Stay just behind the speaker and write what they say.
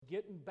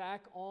getting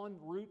back on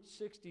Route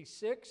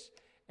 66,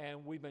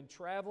 and we've been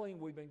traveling.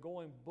 We've been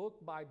going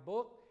book by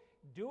book,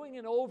 doing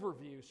an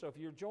overview. So if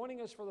you're joining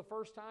us for the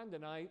first time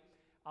tonight,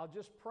 I'll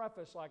just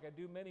preface, like I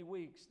do many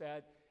weeks,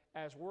 that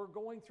as we're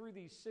going through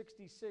these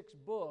 66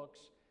 books,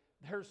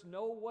 there's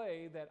no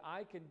way that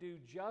I can do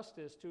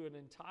justice to an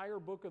entire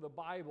book of the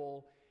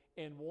Bible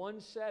in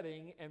one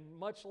setting, and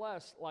much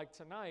less like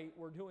tonight,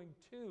 we're doing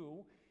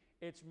two.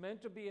 It's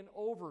meant to be an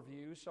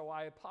overview, so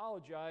I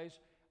apologize.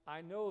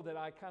 I know that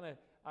I kind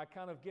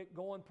of get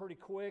going pretty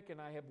quick,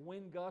 and I have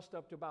wind gusts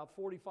up to about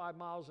 45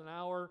 miles an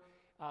hour.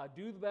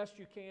 Do the best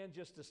you can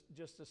just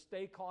to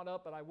stay caught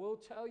up, but I will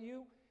tell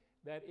you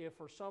that if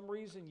for some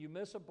reason you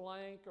miss a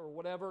blank or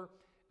whatever,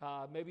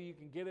 maybe you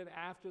can get it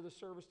after the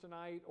service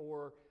tonight,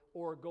 or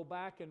go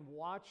back and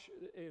watch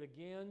it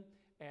again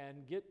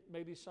and get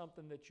maybe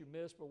something that you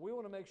missed. But we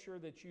want to make sure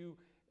that you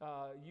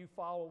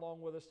follow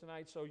along with us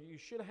tonight. So you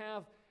should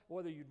have,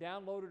 whether you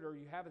download it or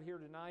you have it here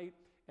tonight,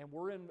 and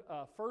we're in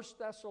 1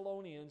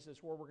 Thessalonians is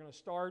where we're going to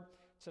start.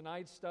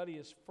 Tonight's study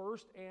is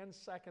 1st and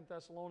 2nd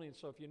Thessalonians.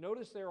 So if you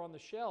notice there on the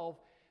shelf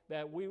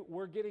that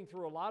we're getting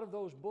through a lot of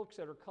those books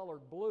that are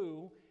colored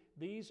blue.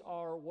 These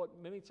are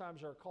what many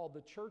times are called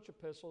the church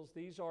epistles.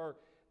 These are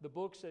the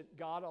books that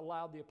God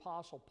allowed the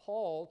Apostle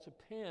Paul to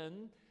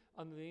pen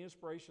under the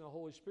inspiration of the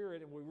Holy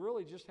Spirit. And we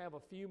really just have a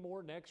few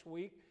more next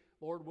week.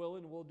 Lord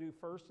willing, we'll do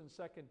 1st and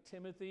 2nd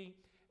Timothy.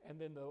 And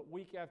then the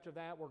week after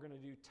that, we're going to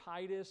do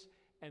Titus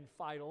and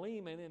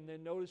Philemon. And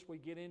then notice we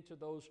get into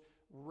those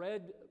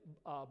red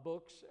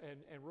books.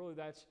 And really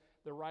that's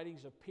the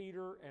writings of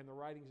Peter and the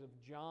writings of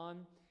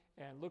John.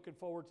 And looking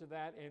forward to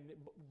that. And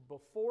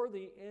before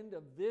the end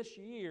of this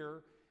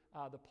year,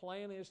 the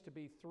plan is to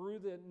be through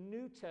the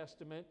New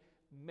Testament,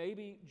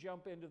 maybe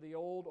jump into the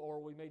Old,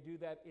 or we may do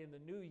that in the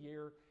new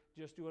year,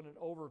 just doing an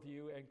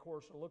overview. And of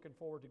course, we're looking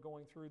forward to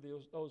going through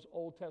those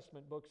Old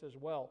Testament books as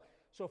well.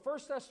 So 1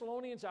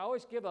 Thessalonians, I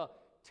always give a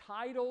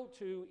title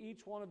to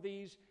each one of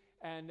these.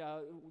 And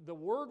the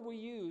word we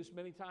use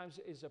many times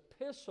is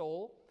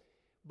epistle,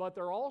 but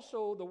they're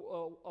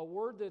also, a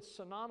word that's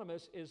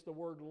synonymous is the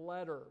word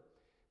letter.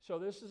 So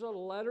this is a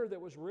letter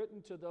that was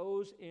written to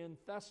those in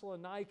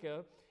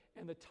Thessalonica,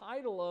 and the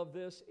title of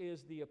this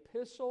is the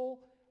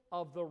Epistle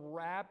of the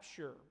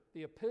Rapture.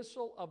 The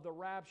Epistle of the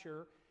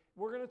Rapture.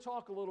 We're going to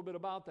talk a little bit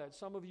about that.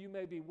 Some of you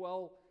may be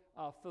well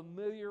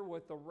familiar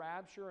with the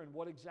rapture and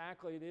what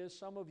exactly it is.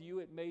 Some of you,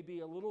 it may be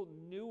a little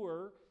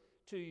newer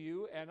to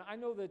you. And I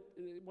know that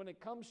when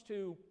it comes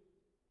to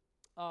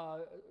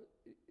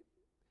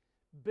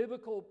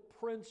biblical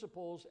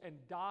principles and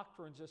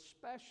doctrines,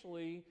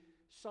 especially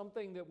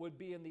something that would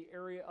be in the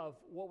area of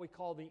what we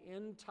call the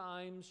end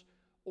times,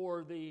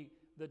 or the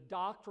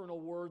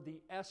doctrinal word,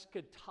 the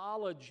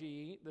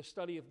eschatology, the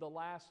study of the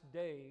last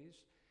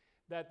days,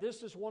 that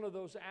this is one of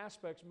those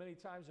aspects many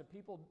times that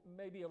people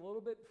may be a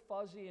little bit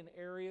fuzzy in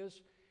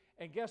areas.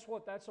 And guess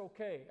what? That's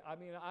okay. I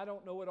mean, I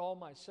don't know it all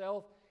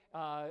myself,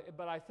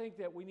 but I think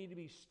that we need to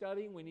be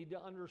studying. We need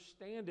to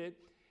understand it.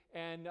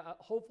 And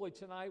hopefully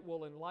tonight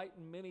will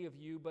enlighten many of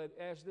you. But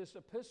as this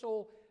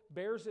epistle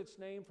bears its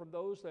name from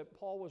those that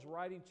Paul was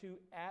writing to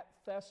at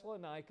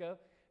Thessalonica,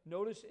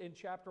 notice in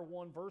chapter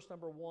 1, verse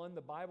number 1,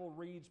 the Bible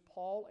reads,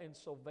 Paul and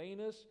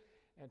Silvanus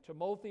and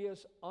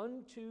Timotheus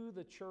unto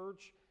the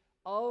church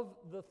of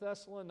the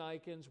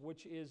Thessalonians,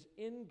 which is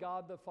in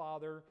God the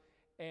Father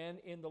and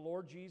in the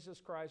Lord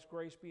Jesus Christ,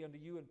 grace be unto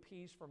you and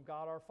peace from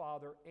God our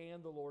Father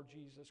and the Lord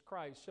Jesus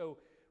Christ. So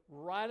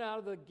right out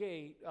of the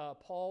gate,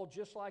 Paul,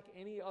 just like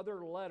any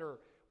other letter,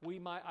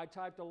 I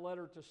typed a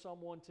letter to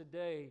someone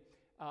today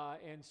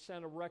and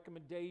sent a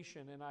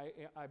recommendation, and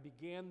I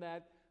began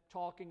that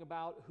talking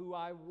about who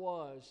I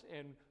was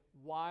and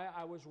why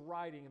I was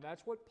writing. And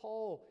that's what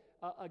Paul,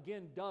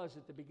 again, does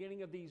at the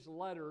beginning of these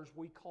letters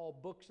we call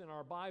books in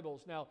our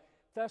Bibles. Now,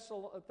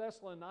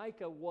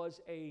 Thessalonica was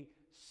a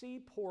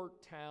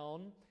seaport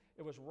town.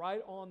 It was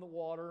right on the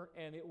water,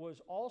 and it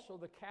was also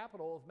the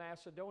capital of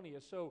Macedonia.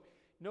 So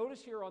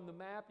notice here on the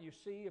map, you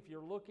see, if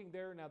you're looking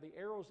there, now the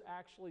arrow's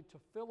actually to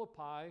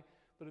Philippi,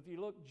 but if you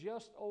look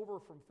just over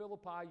from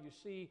Philippi, you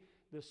see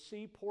the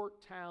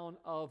seaport town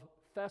of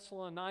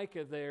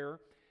Thessalonica there.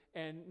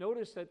 And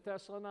notice that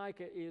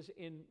Thessalonica is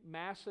in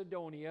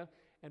Macedonia,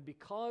 and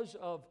because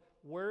of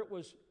where it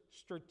was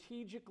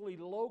strategically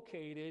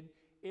located,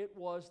 it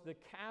was the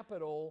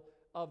capital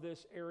of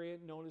this area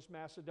known as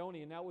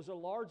Macedonia. Now, it was a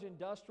large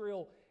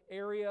industrial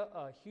area,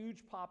 a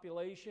huge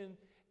population,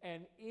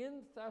 and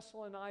in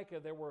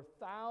Thessalonica, there were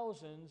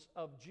thousands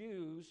of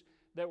Jews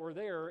that were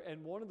there,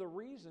 and one of the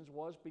reasons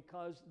was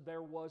because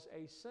there was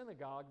a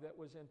synagogue that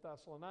was in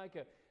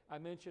Thessalonica. I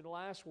mentioned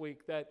last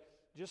week that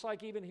just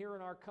like even here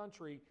in our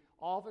country,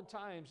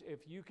 oftentimes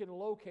if you can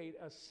locate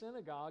a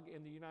synagogue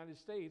in the United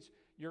States,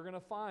 you're going to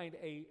find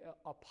a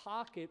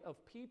pocket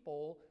of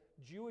people,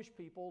 Jewish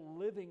people,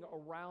 living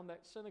around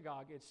that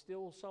synagogue. It's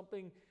still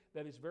something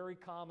that is very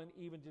common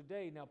even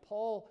today. Now,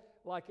 Paul,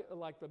 like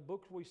the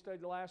book we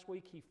studied last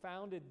week, he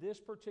founded this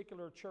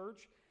particular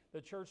church,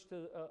 the church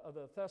of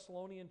the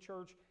Thessalonian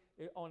church,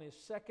 on his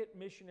second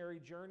missionary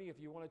journey. If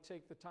you want to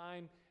take the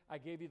time I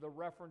gave you the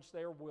reference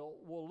there.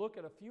 We'll look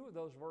at a few of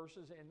those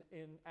verses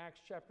in Acts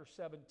chapter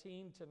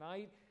 17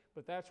 tonight,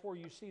 but that's where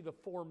you see the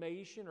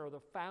formation or the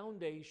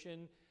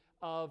foundation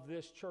of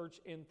this church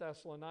in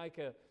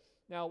Thessalonica.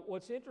 Now,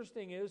 what's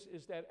interesting is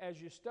that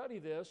as you study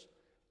this,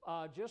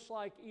 just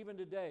like even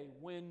today,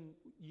 when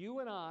you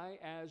and I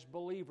as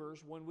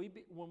believers, when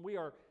we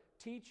are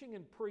teaching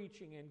and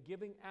preaching and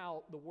giving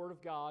out the Word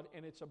of God,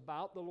 and it's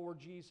about the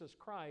Lord Jesus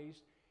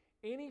Christ,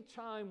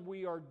 anytime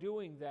we are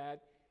doing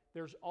that,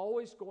 there's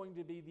always going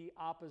to be the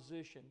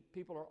opposition.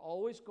 People are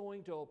always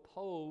going to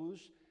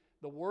oppose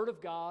the Word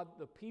of God,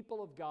 the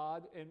people of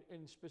God,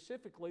 and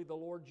specifically the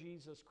Lord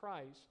Jesus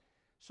Christ.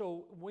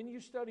 So when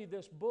you study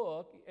this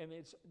book, and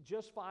it's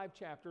just 5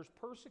 chapters,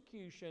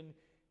 persecution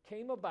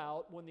came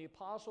about when the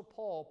Apostle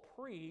Paul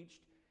preached,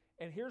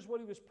 and here's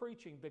what he was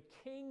preaching: the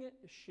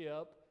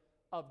kingship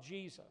of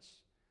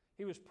Jesus.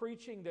 He was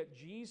preaching that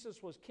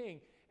Jesus was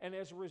king. And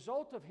as a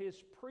result of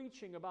his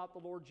preaching about the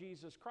Lord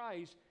Jesus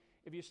Christ,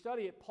 if you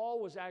study it, Paul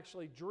was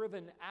actually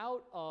driven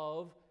out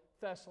of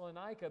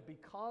Thessalonica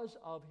because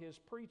of his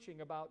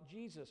preaching about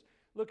Jesus.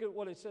 Look at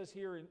what it says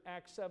here in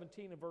Acts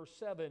 17 and verse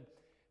 7.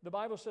 The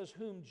Bible says,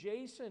 "Whom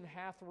Jason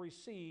hath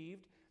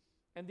received,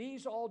 and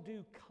these all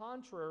do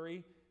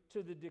contrary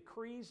to the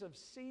decrees of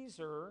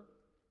Caesar,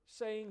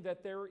 saying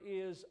that there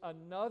is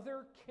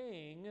another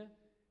king,"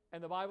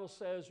 and the Bible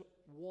says,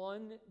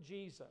 "one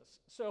Jesus."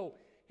 So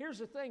here's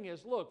the thing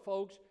is, look,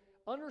 folks,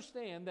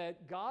 understand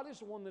that God is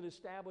the one that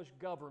established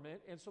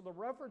government, and so the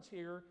reference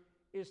here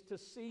is to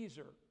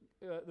Caesar,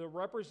 the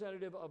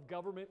representative of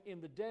government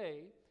in the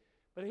day.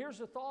 But here's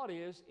the thought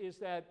is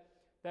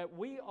that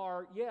we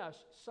are,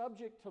 yes,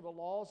 subject to the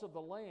laws of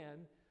the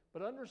land,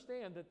 but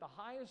understand that the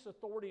highest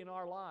authority in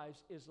our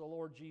lives is the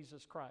Lord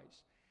Jesus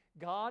Christ.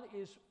 God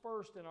is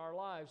first in our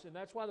lives, and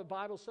that's why the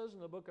Bible says in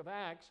the book of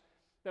Acts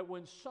that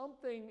when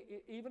something,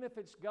 even if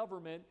it's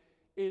government,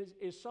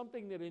 is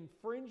something that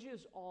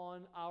infringes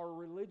on our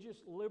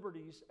religious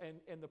liberties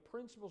and the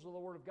principles of the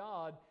Word of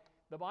God,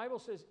 the Bible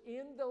says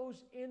in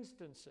those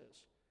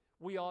instances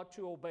we ought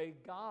to obey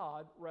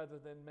God rather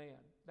than man.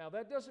 Now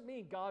that doesn't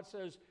mean God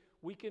says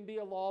we can be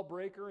a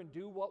lawbreaker and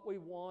do what we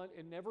want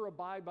and never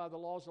abide by the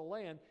laws of the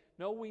land.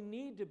 No, we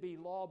need to be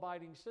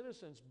law-abiding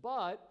citizens.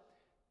 But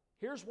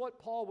here's what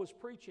Paul was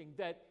preaching,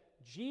 that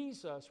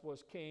Jesus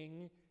was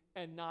king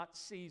and not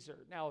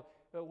Caesar. Now,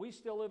 we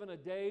still live in a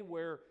day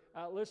where,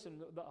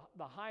 listen,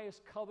 the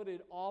highest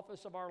coveted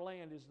office of our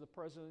land is the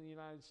President of the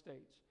United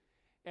States.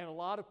 And a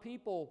lot of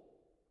people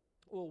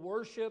will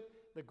worship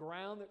the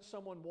ground that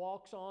someone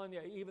walks on.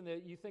 Even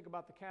you think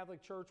about the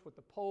Catholic Church with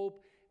the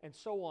Pope and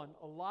so on.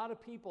 A lot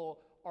of people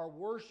are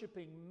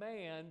worshiping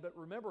man, but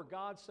remember,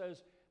 God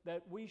says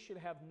that we should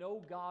have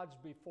no gods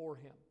before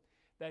him.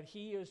 That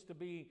he is to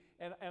be,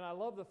 and I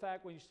love the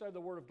fact when you study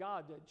the Word of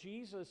God, that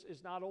Jesus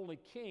is not only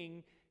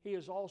king, he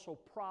is also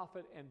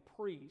prophet and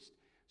priest.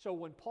 So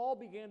when Paul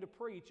began to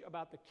preach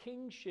about the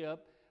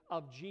kingship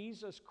of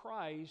Jesus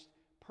Christ,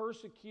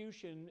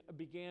 persecution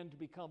began to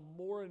become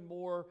more and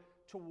more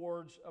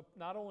towards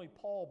not only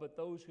Paul, but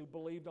those who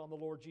believed on the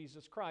Lord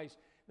Jesus Christ.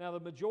 Now, the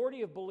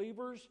majority of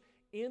believers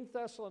in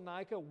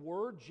Thessalonica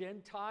were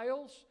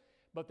Gentiles,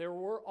 but there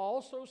were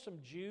also some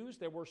Jews,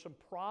 there were some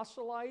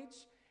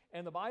proselytes,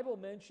 and the Bible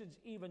mentions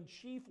even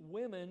chief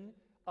women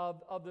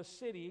of the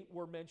city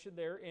were mentioned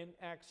there in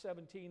Acts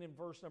 17 and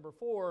verse number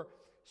 4.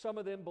 Some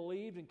of them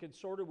believed and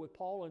consorted with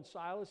Paul and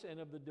Silas, and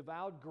of the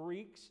devout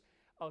Greeks,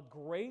 a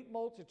great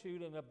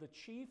multitude, and of the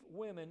chief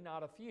women,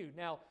 not a few.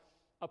 Now,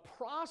 a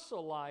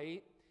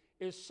proselyte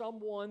is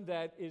someone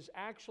that is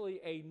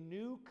actually a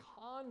new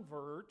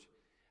convert.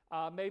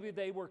 Maybe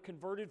they were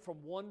converted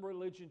from one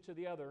religion to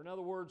the other. In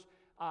other words,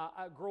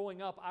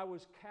 growing up, I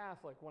was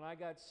Catholic. When I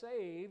got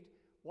saved,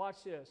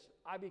 watch this,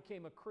 I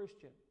became a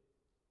Christian.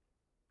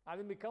 I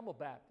didn't become a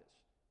Baptist.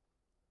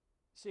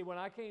 See, when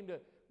I came to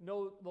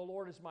know the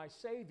Lord as my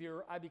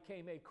Savior, I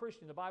became a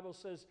Christian. The Bible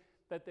says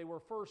that they were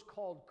first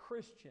called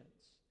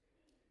Christians.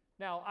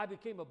 Now, I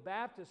became a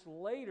Baptist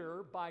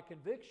later by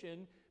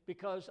conviction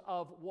because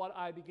of what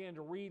I began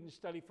to read and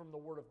study from the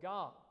Word of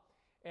God.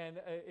 And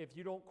if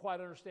you don't quite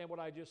understand what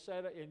I just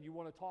said and you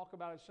want to talk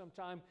about it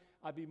sometime,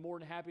 I'd be more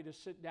than happy to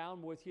sit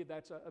down with you.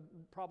 That's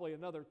probably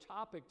another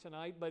topic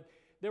tonight. But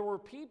there were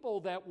people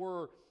that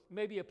were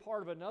maybe a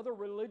part of another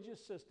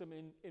religious system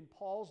in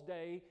Paul's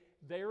day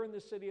there in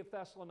the city of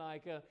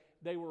Thessalonica.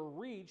 They were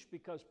reached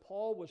because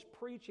Paul was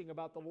preaching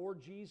about the Lord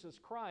Jesus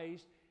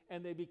Christ,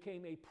 and they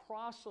became a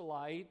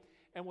proselyte.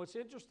 And what's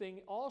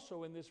interesting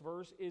also in this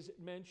verse is it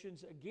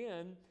mentions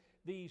again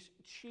these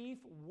chief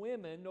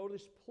women,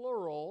 notice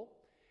plural,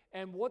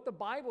 and what the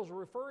Bible's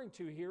referring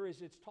to here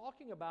is it's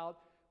talking about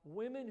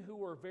women who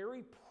were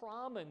very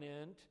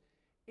prominent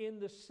in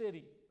the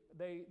city.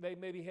 They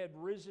maybe had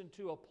risen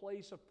to a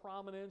place of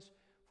prominence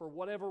for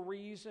whatever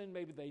reason.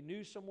 Maybe they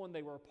knew someone,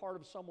 they were a part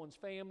of someone's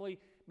family,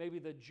 maybe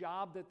the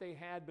job that they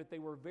had, but they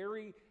were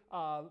very,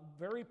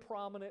 very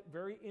prominent,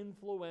 very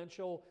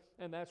influential,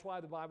 and that's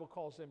why the Bible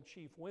calls them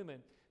chief women.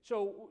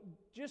 So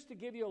just to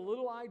give you a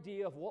little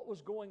idea of what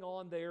was going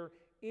on there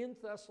in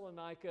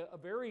Thessalonica, a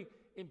very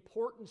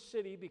important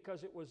city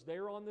because it was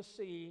there on the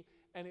sea,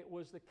 and it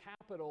was the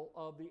capital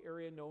of the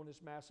area known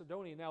as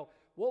Macedonia. Now,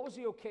 what was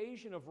the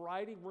occasion of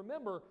writing?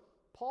 Remember,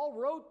 Paul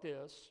wrote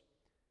this,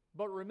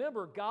 but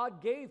remember,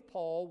 God gave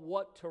Paul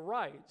what to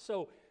write.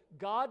 So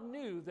God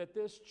knew that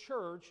this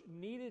church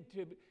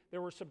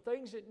there were some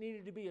things that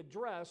needed to be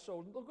addressed.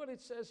 So look what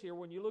it says here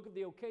when you look at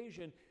the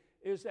occasion,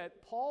 is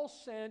that Paul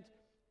sent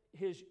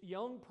his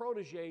young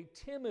protege,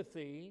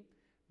 Timothy,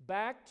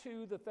 back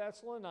to the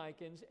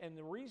Thessalonians, and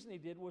the reason he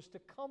did was to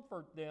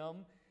comfort them.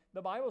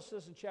 The Bible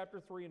says in chapter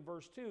 3 and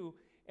verse 2,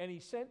 and he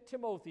sent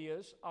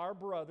Timotheus, our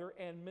brother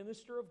and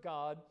minister of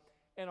God,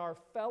 and our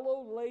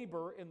fellow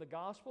laborer in the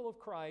gospel of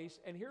Christ.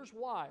 And here's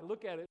why.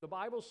 Look at it. The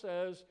Bible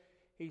says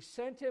he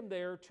sent him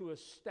there to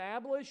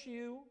establish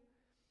you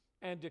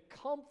and to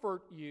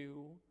comfort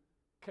you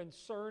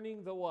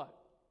concerning the what?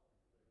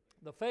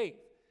 The faith.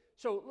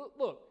 So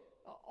look,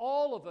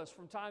 all of us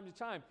from time to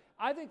time,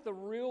 I think the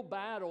real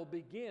battle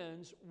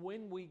begins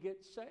when we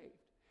get saved,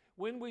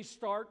 when we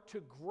start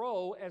to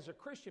grow as a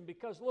Christian.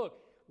 Because look,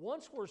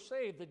 once we're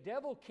saved, the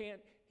devil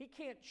can't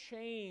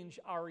change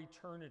our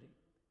eternity.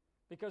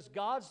 Because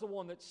God's the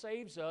one that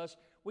saves us,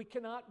 we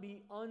cannot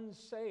be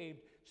unsaved.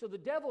 So the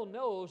devil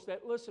knows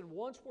that, listen,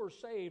 once we're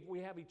saved, we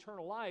have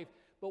eternal life.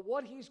 But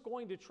what he's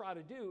going to try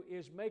to do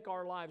is make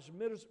our lives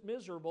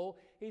miserable.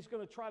 He's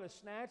going to try to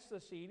snatch the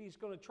seed. He's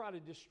going to try to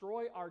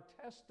destroy our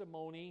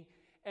testimony.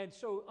 And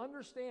so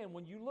understand,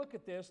 when you look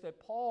at this, that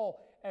Paul,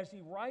 as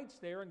he writes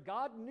there, and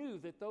God knew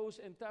that those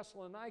in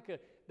Thessalonica,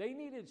 they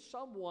needed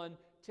someone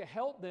to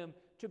help them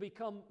to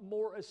become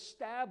more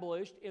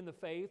established in the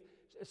faith,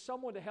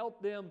 someone to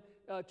help them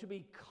to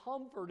be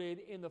comforted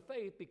in the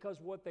faith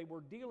because what they were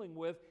dealing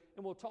with,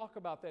 and we'll talk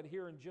about that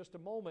here in just a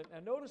moment.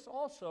 And notice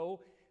also,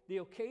 the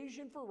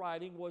occasion for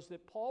writing was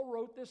that Paul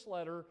wrote this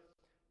letter,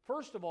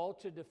 first of all,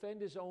 to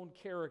defend his own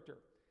character.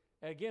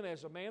 And again,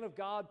 as a man of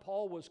God,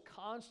 Paul was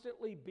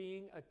constantly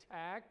being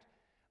attacked.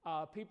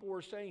 People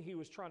were saying he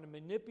was trying to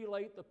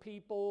manipulate the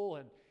people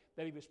and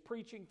that he was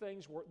preaching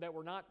things that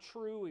were not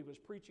true. He was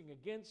preaching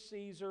against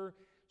Caesar.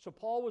 So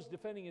Paul was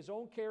defending his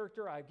own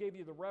character. I gave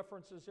you the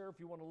references there if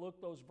you want to look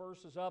those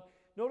verses up.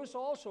 Notice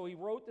also he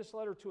wrote this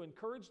letter to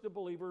encourage the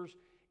believers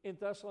in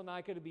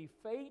Thessalonica to be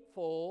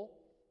faithful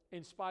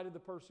in spite of the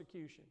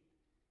persecution.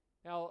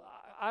 Now,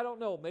 I don't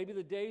know. Maybe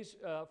the days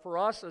for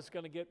us is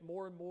going to get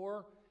more and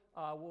more.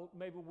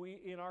 Maybe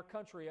we, in our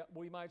country,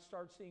 we might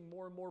start seeing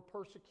more and more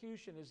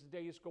persecution as the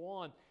days go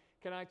on.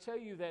 Can I tell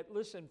you that,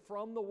 listen,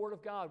 from the Word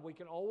of God, we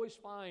can always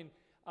find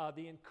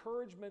the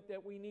encouragement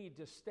that we need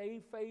to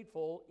stay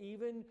faithful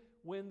even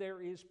when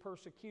there is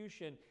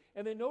persecution.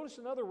 And then notice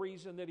another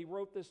reason that he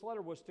wrote this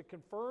letter was to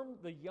confirm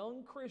the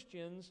young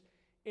Christians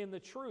in the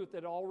truth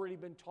that had already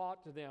been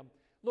taught to them.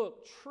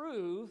 Look,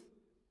 truth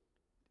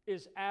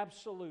is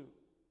absolute.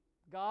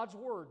 God's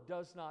Word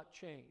does not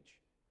change.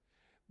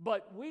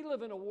 But we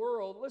live in a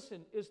world,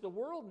 listen, is the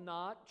world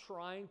not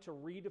trying to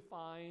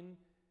redefine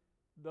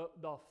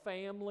the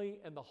family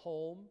and the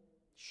home?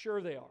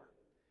 Sure they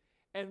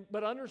are.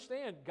 But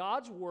understand,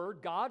 God's Word,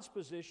 God's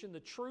position, the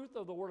truth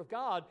of the Word of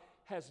God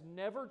has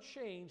never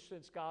changed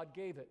since God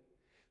gave it.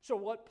 So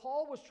what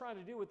Paul was trying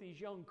to do with these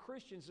young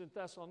Christians in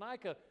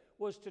Thessalonica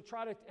was to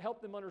try to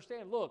help them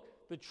understand, look,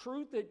 the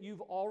truth that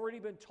you've already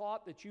been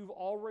taught, that you've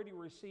already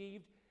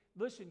received,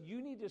 listen,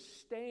 you need to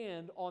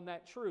stand on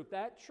that truth.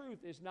 That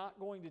truth is not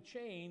going to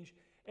change.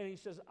 And he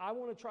says, I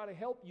want to try to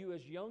help you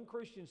as young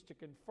Christians to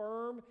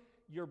confirm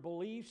your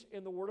beliefs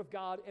in the Word of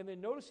God. And then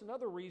notice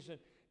another reason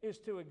is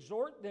to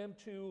exhort them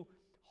to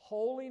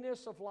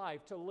holiness of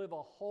life, to live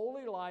a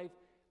holy life,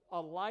 a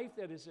life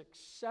that is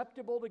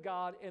acceptable to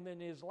God. And then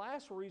his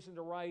last reason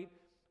to write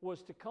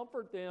was to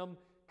comfort them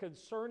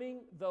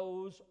concerning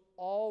those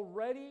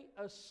already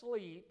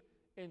asleep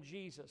in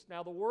Jesus.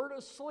 Now, the word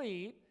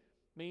asleep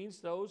means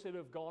those that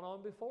have gone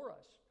on before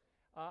us.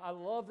 I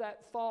love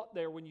that thought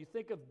there. When you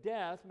think of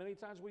death, many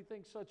times we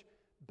think such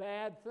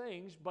bad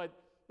things, but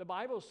the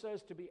Bible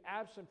says to be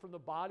absent from the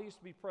body is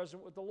to be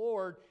present with the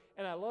Lord.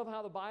 And I love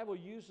how the Bible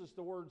uses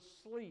the word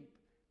sleep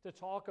to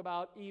talk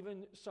about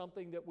even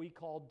something that we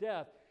call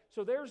death.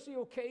 So there's the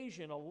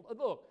occasion.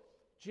 Look,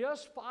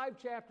 just 5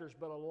 chapters,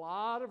 but a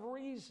lot of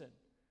reason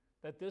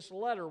that this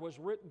letter was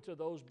written to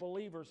those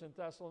believers in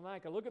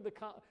Thessalonica. Look at the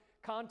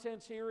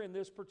contents here in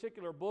this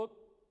particular book.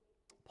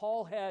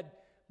 Paul had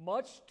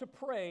much to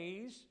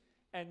praise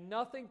and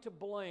nothing to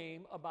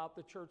blame about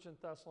the church in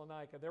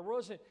Thessalonica. It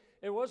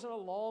wasn't a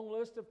long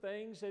list of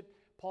things that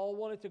Paul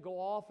wanted to go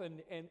off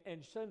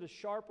and send a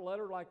sharp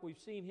letter like we've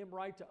seen him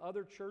write to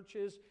other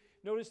churches.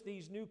 Notice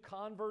these new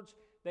converts,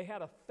 they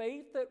had a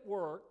faith that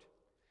worked,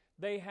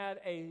 they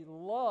had a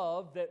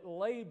love that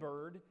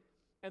labored,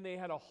 and they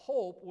had a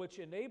hope which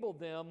enabled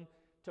them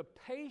to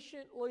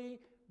patiently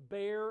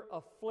bear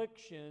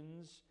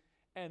afflictions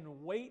and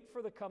wait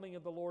for the coming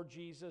of the Lord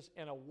Jesus,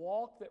 and a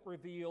walk that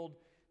revealed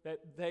that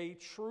they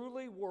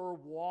truly were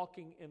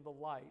walking in the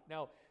light.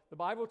 Now, the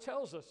Bible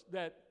tells us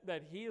that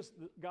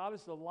God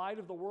is the light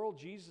of the world,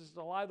 Jesus is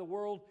the light of the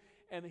world,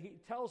 and he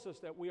tells us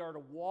that we are to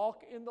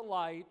walk in the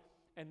light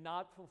and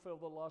not fulfill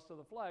the lust of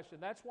the flesh.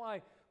 And that's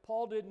why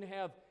Paul didn't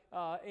have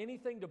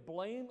anything to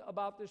blame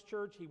about this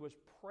church. He was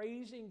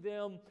praising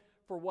them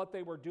for what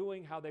they were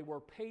doing, how they were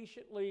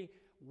patiently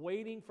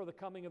waiting for the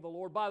coming of the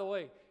Lord. By the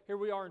way, here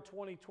we are in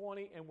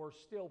 2020, and we're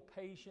still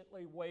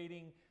patiently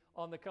waiting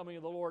on the coming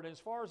of the Lord. And as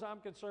far as I'm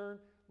concerned,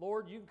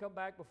 Lord, you can come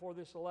back before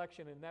this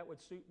election, and that would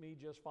suit me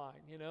just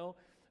fine, you know.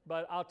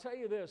 But I'll tell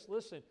you this,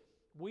 listen,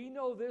 we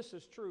know this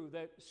is true,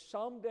 that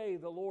someday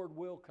the Lord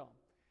will come.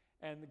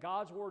 And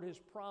God's Word has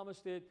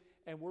promised it,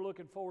 and we're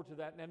looking forward to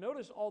that. Now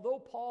notice, although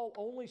Paul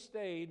only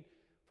stayed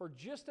for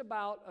just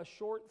about a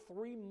short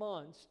 3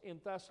 months in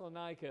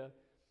Thessalonica,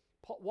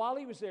 while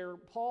he was there,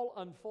 Paul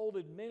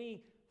unfolded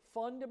many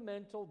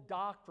fundamental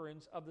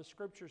doctrines of the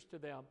Scriptures to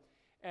them.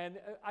 And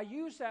I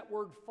use that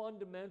word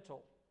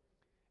fundamental.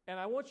 And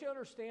I want you to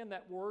understand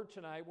that word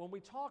tonight. When we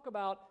talk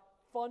about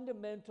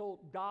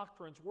fundamental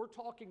doctrines, we're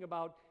talking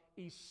about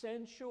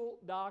essential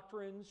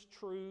doctrines,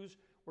 truths.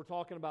 We're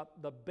talking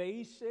about the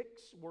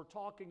basics. We're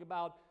talking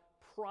about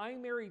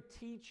primary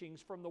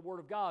teachings from the Word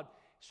of God.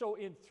 So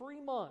in 3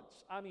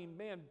 months, I mean,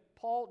 man,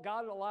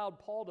 God allowed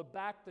Paul to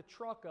back the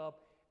truck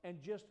up and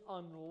just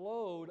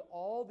unload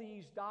all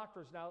these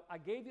doctrines. Now, I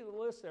gave you the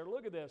list there.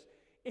 Look at this.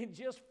 In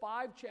just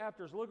 5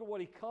 chapters, look at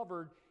what he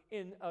covered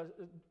in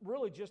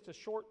really just a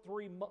short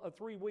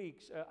 3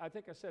 weeks. I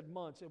think I said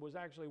months. It was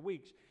actually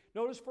weeks.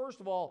 Notice, first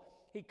of all,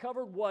 he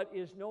covered what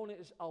is known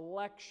as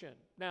election.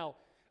 Now,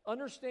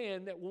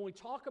 understand that when we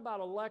talk about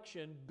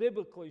election,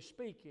 biblically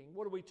speaking,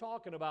 what are we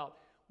talking about?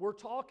 We're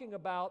talking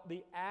about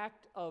the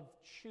act of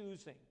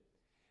choosing.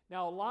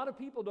 Now, a lot of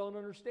people don't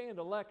understand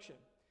election.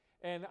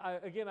 And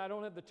again, I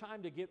don't have the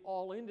time to get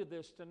all into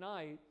this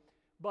tonight,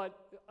 but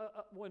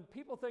when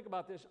people think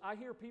about this, I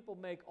hear people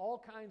make all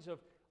kinds of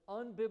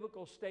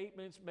unbiblical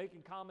statements,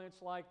 making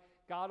comments like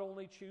God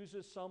only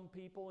chooses some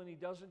people and He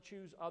doesn't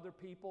choose other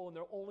people, and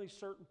there only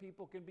certain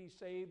people can be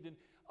saved and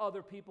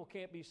other people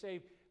can't be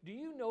saved. Do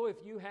you know if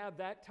you have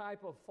that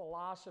type of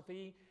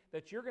philosophy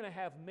that you're going to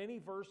have many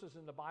verses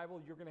in the Bible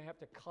you're going to have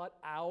to cut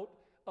out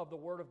of the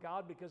Word of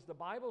God? Because the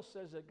Bible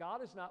says that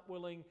God is not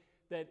willing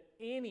that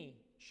any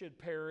should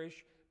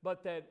perish,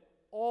 but that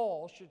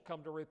all should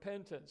come to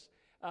repentance.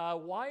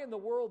 Why in the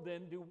world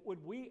then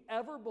would we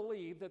ever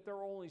believe that there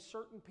are only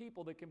certain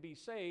people that can be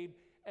saved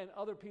and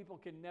other people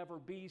can never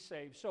be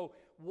saved? So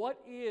what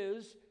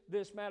is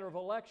this matter of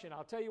election?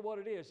 I'll tell you what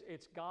it is.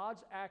 It's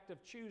God's act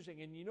of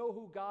choosing. And you know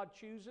who God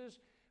chooses?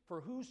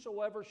 For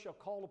whosoever shall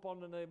call upon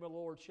the name of the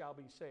Lord shall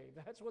be saved.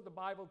 That's what the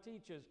Bible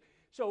teaches.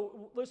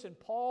 So listen,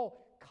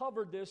 Paul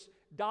covered this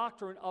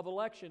doctrine of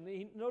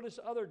election. Notice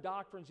other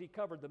doctrines he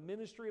covered. The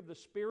ministry of the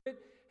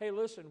Spirit. Hey,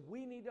 listen,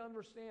 we need to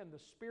understand the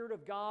Spirit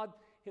of God,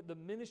 the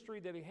ministry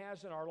that He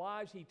has in our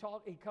lives. He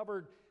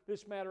covered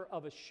this matter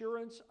of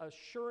assurance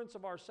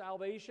of our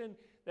salvation,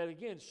 that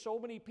again, so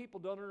many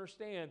people don't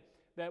understand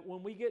that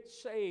when we get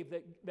saved,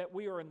 that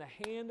we are in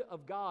the hand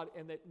of God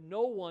and that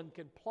no one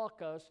can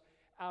pluck us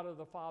out of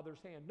the Father's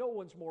hand. No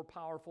one's more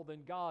powerful than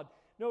God.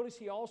 Notice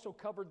he also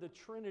covered the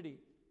Trinity.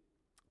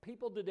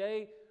 People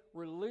today,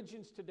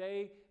 religions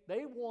today,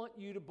 they want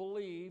you to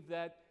believe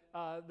that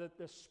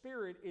the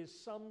Spirit is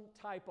some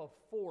type of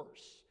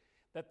force,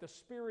 that the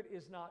Spirit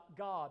is not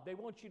God. They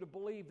want you to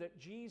believe that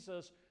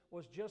Jesus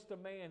was just a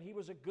man. He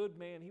was a good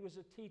man. He was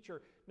a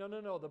teacher.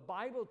 No. The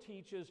Bible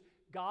teaches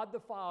God the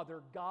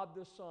Father, God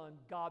the Son,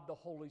 God the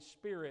Holy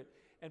Spirit.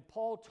 And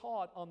Paul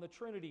taught on the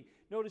Trinity.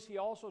 Notice he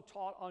also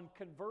taught on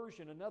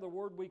conversion. Another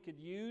word we could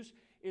use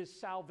is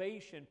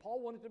salvation.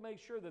 Paul wanted to make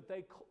sure that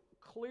they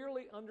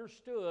clearly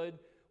understood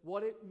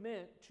what it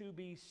meant to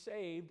be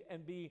saved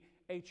and be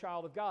a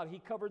child of God. He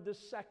covered the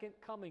second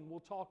coming. We'll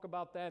talk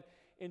about that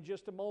in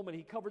just a moment.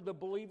 He covered the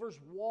believer's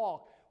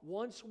walk.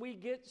 Once we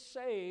get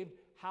saved,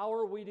 how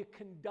are we to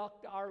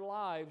conduct our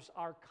lives,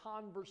 our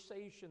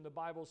conversation, the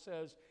Bible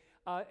says.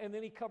 And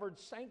then he covered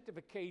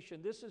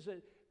sanctification. This is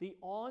the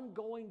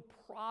ongoing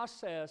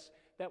process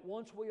that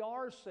once we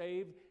are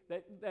saved,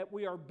 that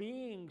we are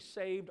being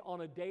saved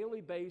on a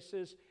daily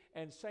basis,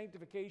 and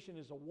sanctification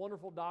is a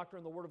wonderful doctrine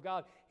in the Word of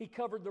God. He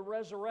covered the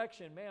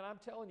resurrection. Man, I'm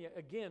telling you,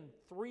 again,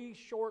 3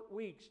 short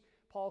weeks,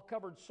 Paul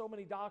covered so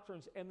many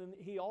doctrines, and then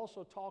he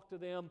also talked to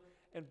them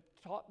and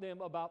taught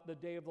them about the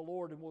day of the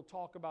Lord, and we'll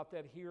talk about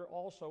that here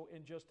also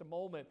in just a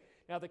moment.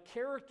 Now, the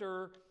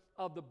character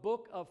of the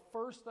book of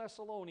 1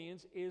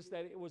 Thessalonians is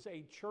that it was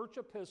a church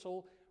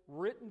epistle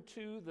written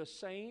to the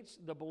saints,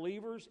 the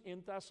believers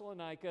in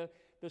Thessalonica.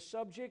 The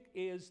subject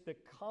is the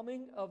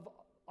coming of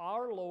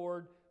our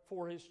Lord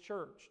for His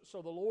church.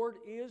 So the Lord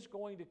is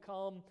going to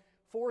come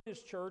for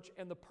His church,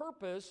 and the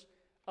purpose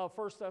of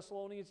 1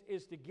 Thessalonians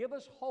is to give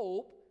us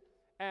hope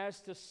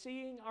as to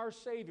seeing our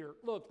Savior.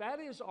 Look, that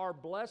is our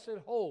blessed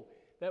hope,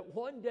 that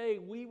one day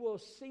we will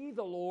see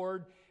the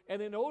Lord.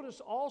 And then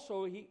notice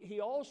also,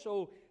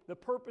 the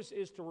purpose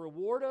is to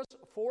reward us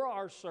for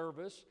our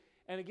service,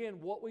 and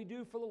again, what we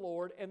do for the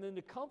Lord, and then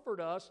to comfort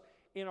us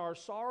in our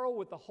sorrow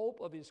with the hope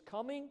of His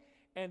coming,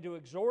 and to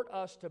exhort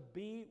us to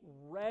be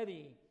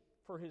ready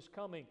for His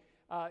coming.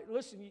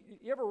 Listen,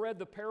 you ever read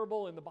the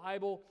parable in the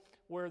Bible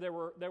where there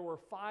were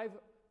 5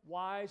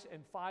 wise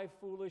and 5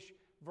 foolish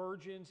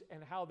virgins,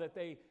 and how that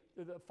the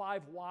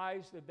 5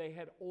 wise, that they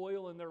had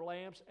oil in their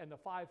lamps, and the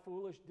 5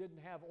 foolish didn't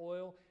have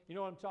oil. You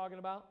know what I'm talking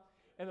about?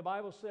 And the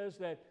Bible says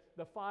that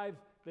the 5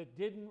 that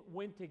didn't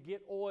went to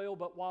get oil,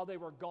 but while they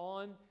were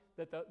gone,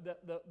 that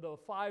the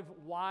 5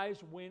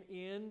 wise went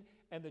in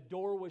and the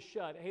door was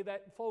shut. Hey,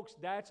 folks,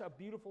 that's a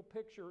beautiful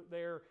picture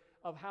there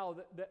of how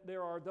that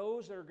there are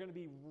those that are going to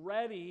be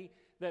ready,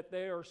 that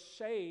they are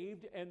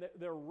saved and that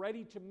they're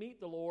ready to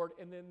meet the Lord,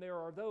 and then there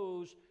are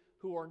those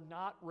who are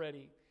not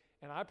ready.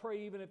 And I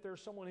pray, even if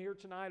there's someone here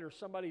tonight or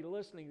somebody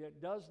listening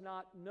that does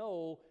not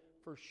know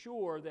for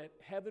sure that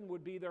heaven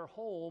would be their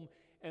home,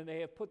 and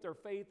they have put their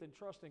faith and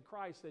trust in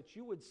Christ, that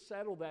you would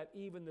settle that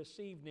even this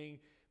evening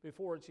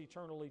before it's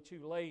eternally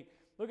too late.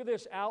 Look at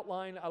this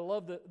outline. I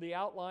love the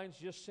outlines,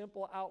 just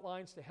simple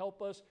outlines to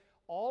help us.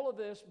 All of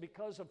this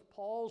because of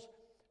Paul's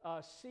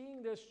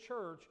seeing this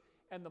church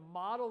and the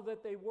model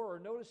that they were.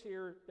 Notice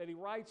here that he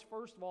writes,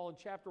 first of all, in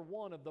chapter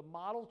 1 of the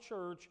model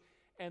church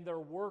and their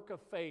work of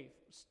faith.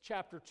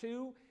 Chapter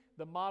 2,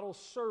 the model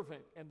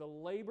servant and the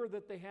labor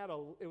that they had.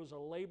 It was a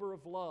labor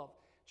of love.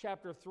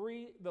 Chapter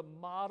 3, the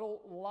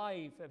model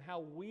life and how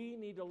we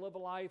need to live a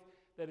life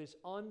that is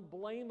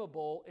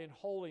unblameable in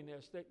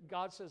holiness. That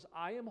God says,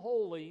 I am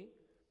holy,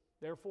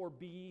 therefore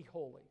be ye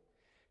holy.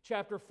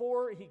 Chapter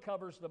 4, he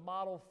covers the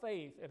model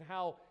faith and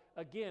how,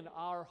 again,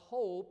 our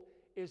hope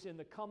is in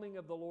the coming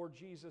of the Lord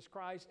Jesus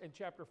Christ. And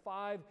chapter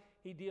 5,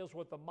 he deals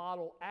with the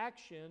model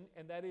action,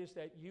 and that is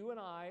that you and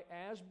I,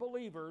 as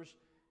believers,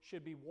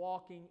 should be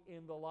walking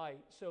in the light.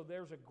 So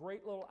there's a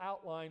great little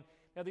outline.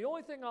 Now, the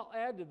only thing I'll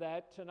add to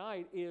that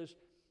tonight is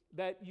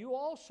that you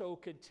also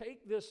could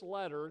take this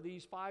letter,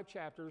 these 5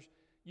 chapters,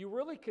 you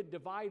really could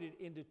divide it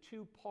into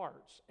 2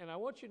 parts. And I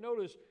want you to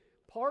notice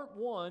part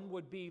 1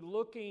 would be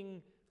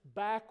looking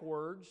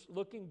backwards,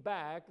 looking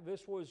back.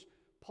 This was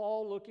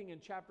Paul looking in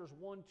chapters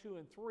 1, 2,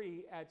 and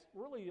 3 at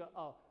really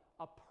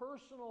a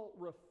personal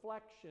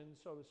reflection,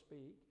 so to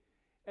speak.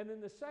 And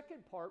then the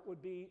second part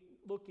would be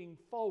looking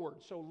forward.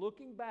 So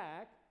looking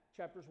back,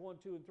 chapters 1,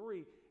 2, and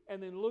 3,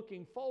 and then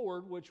looking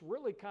forward, which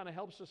really kind of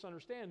helps us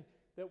understand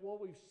that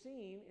what we've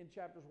seen in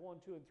chapters 1,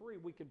 2, and 3,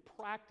 we can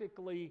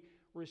practically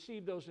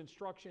receive those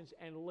instructions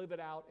and live it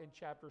out in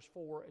chapters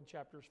 4 and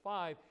chapters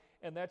 5.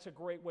 And that's a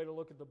great way to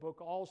look at the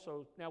book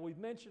also. Now, we've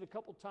mentioned a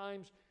couple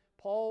times,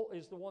 Paul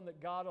is the one that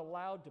God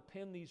allowed to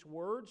pen these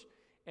words,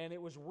 and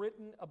it was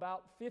written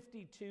about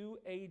 52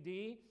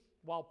 AD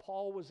while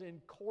Paul was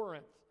in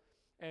Corinth.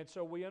 And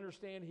so we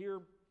understand here,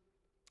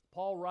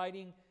 Paul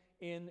writing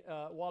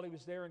while he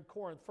was there in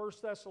Corinth. 1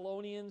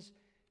 Thessalonians,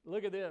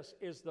 look at this,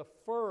 is the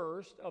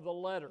first of the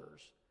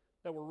letters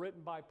that were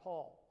written by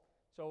Paul.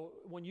 So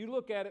when you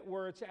look at it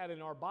where it's at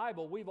in our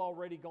Bible, we've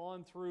already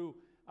gone through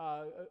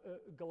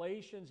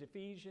Galatians,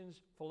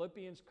 Ephesians,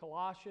 Philippians,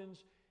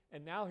 Colossians,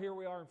 and now here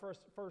we are in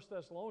 1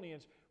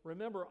 Thessalonians.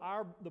 Remember,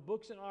 the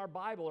books in our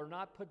Bible are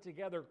not put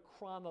together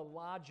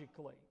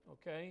chronologically,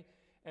 okay?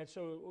 And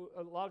so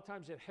a lot of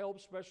times it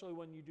helps, especially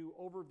when you do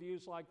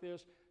overviews like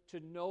this, to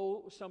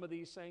know some of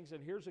these things.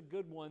 And here's a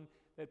good one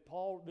that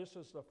Paul, this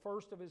is the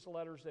first of his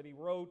letters that he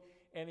wrote.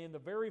 And in the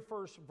very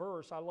first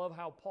verse, I love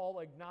how Paul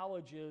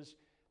acknowledges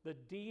the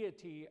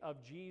deity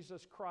of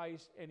Jesus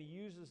Christ, and he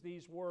uses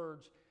these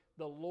words,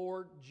 the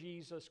Lord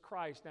Jesus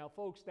Christ. Now,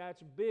 folks,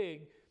 that's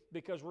big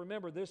because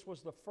remember, this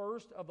was the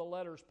first of the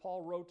letters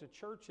Paul wrote to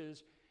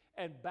churches.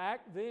 And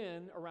back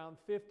then, around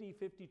 50,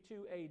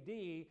 52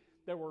 AD,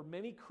 there were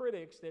many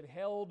critics that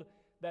held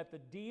that the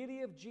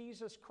deity of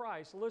Jesus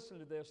Christ, listen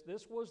to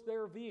this was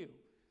their view.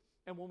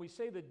 And when we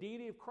say the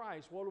deity of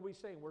Christ, what are we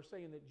saying? We're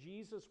saying that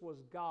Jesus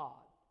was God.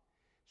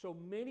 So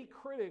many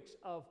critics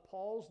of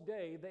Paul's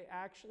day, they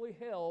actually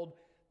held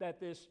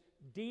that this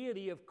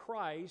deity of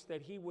Christ,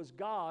 that he was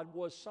God,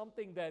 was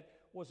something that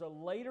was a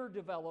later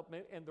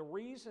development, and the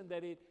reason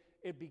that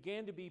it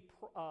began to be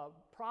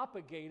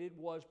propagated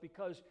was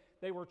because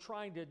they were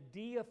trying to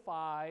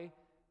deify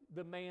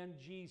the man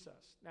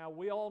Jesus. Now,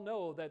 we all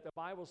know that the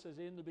Bible says,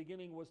 in the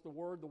beginning was the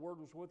Word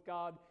was with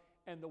God,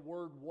 and the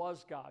Word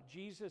was God.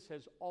 Jesus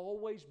has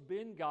always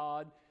been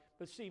God,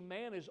 but see,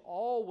 man has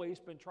always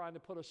been trying to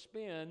put a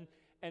spin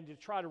and to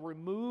try to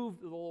remove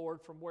the Lord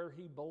from where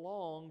he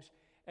belongs.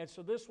 And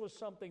so this was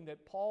something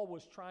that Paul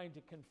was trying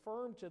to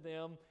confirm to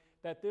them,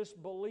 that this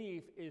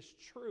belief is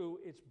true,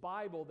 it's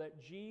Bible, that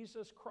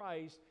Jesus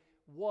Christ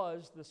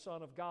was the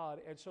Son of God.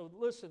 And so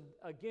listen,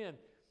 again,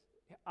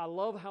 I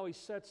love how he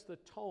sets the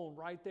tone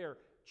right there.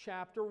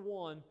 Chapter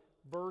 1,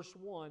 verse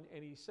 1,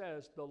 and he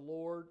says, the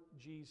Lord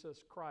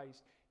Jesus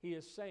Christ. He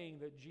is saying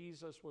that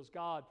Jesus was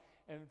God.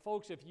 And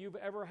folks, if you've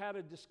ever had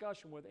a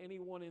discussion with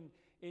anyone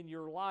in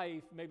your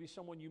life, maybe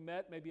someone you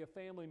met, maybe a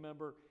family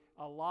member,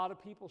 a lot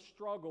of people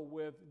struggle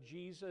with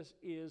Jesus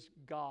is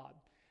God.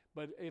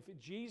 But if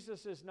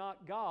Jesus is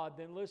not God,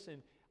 then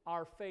listen,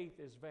 our faith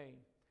is vain.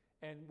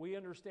 And we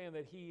understand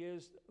that he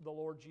is the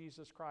Lord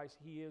Jesus Christ.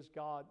 He is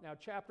God. Now,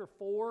 chapter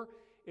 4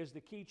 is the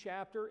key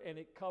chapter, and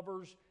it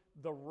covers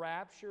the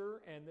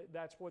rapture, and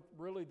that's what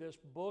really this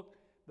book,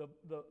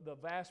 the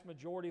vast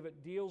majority of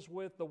it deals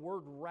with. The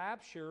word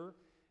rapture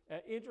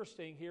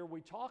Interesting here,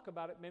 we talk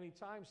about it many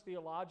times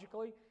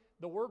theologically.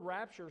 The word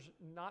rapture is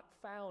not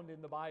found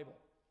in the Bible.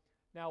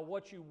 Now,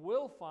 what you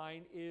will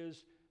find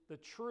is the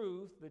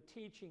truth, the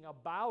teaching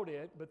about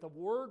it, but the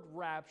word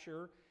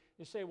rapture,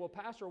 you say, well,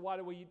 Pastor, why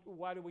do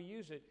we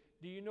use it?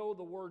 Do you know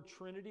the word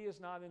Trinity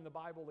is not in the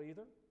Bible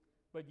either?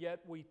 But yet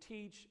we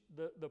teach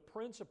the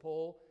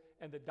principle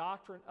and the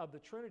doctrine of the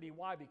Trinity.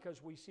 Why?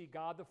 Because we see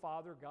God the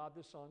Father, God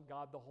the Son,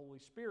 God the Holy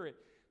Spirit.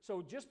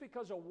 So just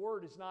because a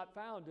word is not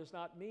found does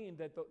not mean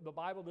that the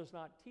Bible does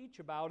not teach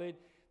about it.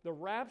 The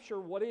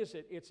rapture, what is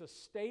it? It's a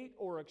state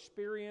or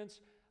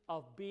experience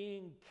of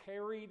being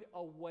carried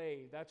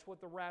away. That's what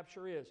the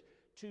rapture is,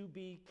 to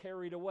be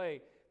carried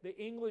away. The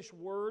English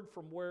word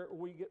from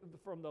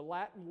the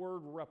Latin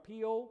word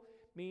rapio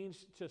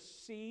means to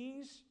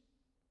seize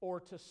or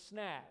to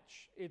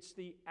snatch. It's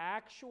the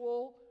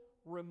actual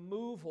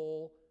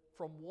removal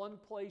from one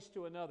place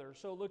to another.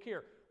 So look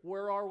here,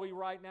 where are we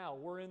right now?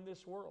 We're in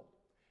this world.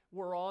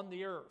 We're on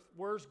the earth.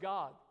 Where's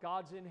God?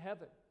 God's in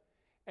heaven.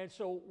 And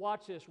so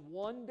watch this.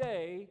 One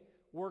day,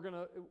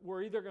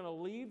 we're either going to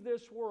leave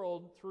this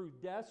world through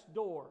death's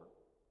door,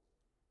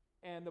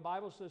 and the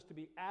Bible says to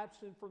be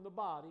absent from the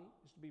body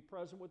is to be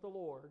present with the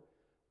Lord,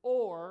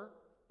 or,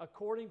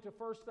 according to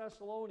 1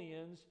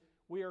 Thessalonians,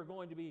 we are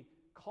going to be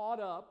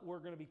caught up, we're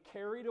going to be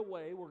carried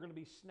away, we're going to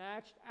be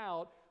snatched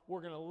out,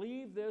 we're going to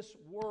leave this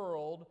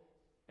world,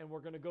 and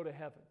we're going to go to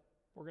heaven.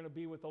 We're going to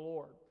be with the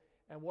Lord.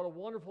 And what a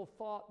wonderful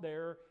thought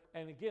there.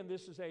 And again,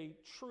 this is a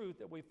truth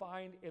that we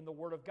find in the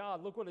Word of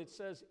God. Look what it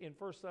says in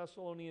 1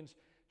 Thessalonians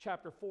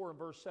chapter 4 and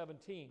verse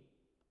 17.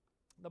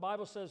 The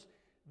Bible says,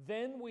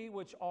 then we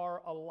which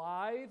are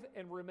alive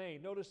and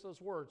remain, notice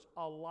those words,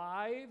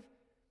 alive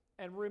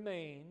and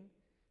remain,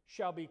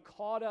 shall be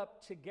caught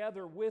up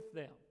together with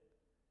them.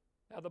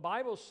 Now the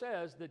Bible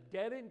says the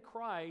dead in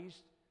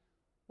Christ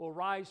will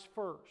rise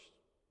first.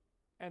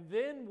 And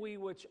then we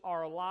which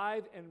are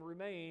alive and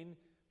remain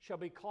shall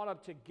be caught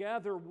up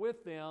together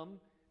with them.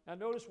 Now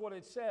notice what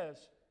it says,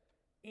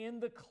 in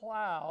the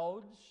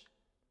clouds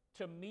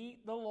to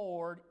meet the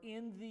Lord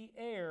in the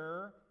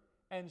air,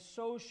 and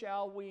so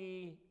shall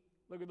we,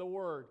 look at the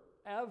word,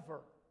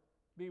 ever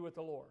be with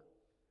the Lord.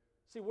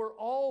 See, we're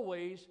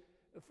always,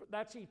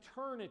 that's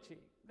eternity.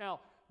 Now,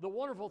 the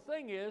wonderful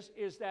thing is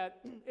that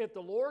if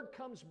the Lord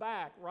comes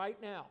back right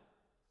now,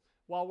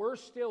 while we're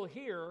still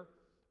here,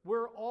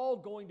 we're all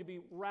going to be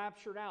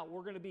raptured out.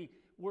 We're going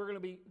to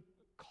be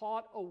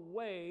caught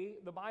away.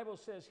 The Bible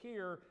says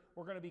here,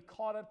 we're going to be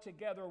caught up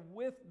together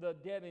with the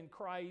dead in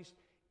Christ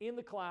in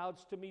the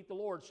clouds to meet the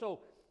Lord.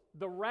 So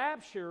the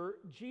rapture,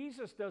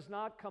 Jesus does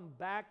not come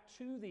back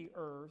to the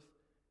earth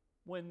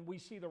when we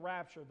see the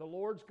rapture. The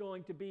Lord's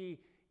going to be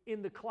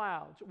in the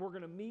clouds. We're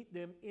going to meet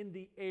them in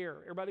the air.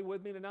 Everybody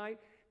with me tonight?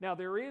 Now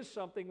there is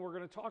something, we're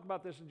going to talk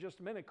about this in just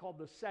a minute, called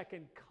the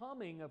second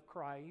coming of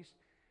Christ.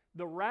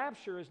 The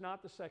rapture is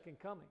not the second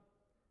coming.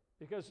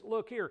 Because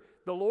look here,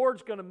 the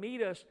Lord's going to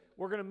meet us.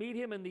 We're going to meet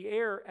Him in the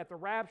air at the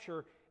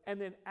rapture. And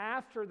then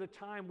after the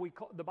time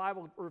the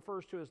Bible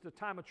refers to as the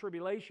time of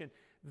tribulation,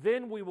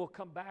 then we will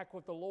come back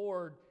with the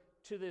Lord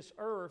to this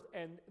earth,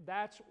 and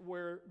that's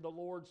where the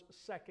Lord's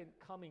second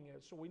coming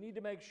is. So we need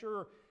to make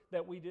sure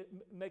that we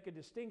make a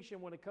distinction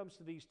when it comes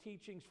to these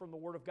teachings from the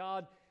Word of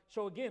God.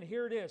 So again,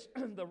 here it is.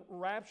 The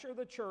rapture of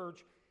the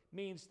church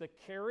means the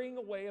carrying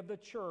away of the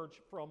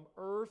church from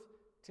earth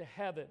to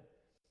heaven.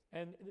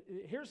 And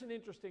here's an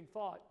interesting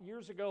thought.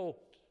 Years ago,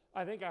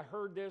 I think I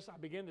heard this. I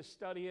began to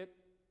study it.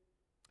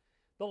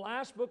 The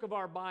last book of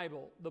our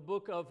Bible, the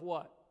book of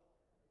what?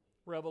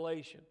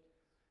 Revelation.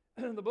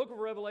 The book of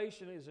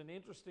Revelation is an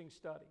interesting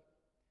study.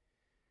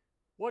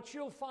 What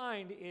you'll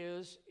find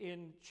is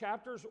in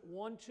chapters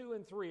 1, 2,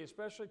 and 3,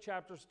 especially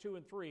chapters 2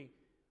 and 3,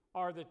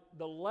 are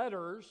the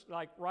letters,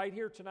 like right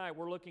here tonight,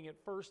 we're looking at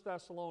 1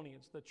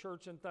 Thessalonians, the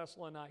church in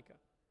Thessalonica.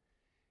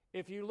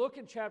 If you look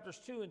in chapters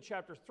 2 and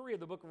chapter 3 of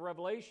the book of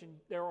Revelation,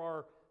 there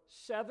are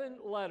 7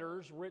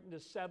 letters written to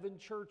 7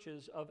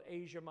 churches of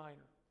Asia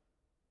Minor.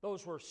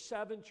 Those were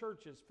 7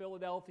 churches: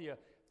 Philadelphia,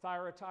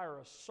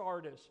 Thyatira,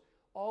 Sardis,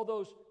 all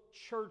those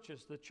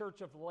churches, the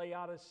church of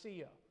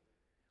Laodicea.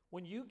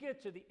 When you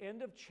get to the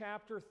end of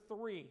chapter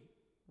 3,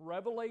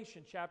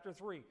 Revelation chapter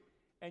 3,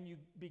 and you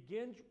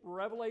begin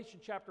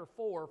Revelation chapter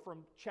 4,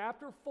 from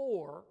chapter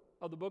 4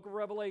 of the book of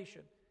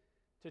Revelation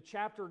to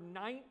chapter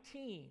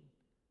 19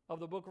 of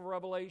the book of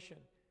Revelation,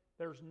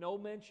 there's no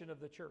mention of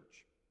the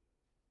church.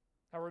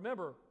 Now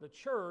remember, the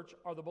church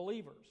are the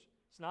believers.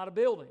 It's not a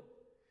building.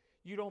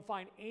 You don't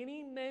find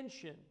any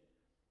mention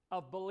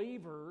of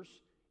believers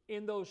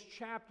in those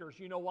chapters.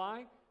 You know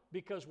why?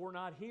 Because we're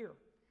not here.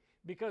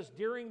 Because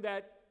during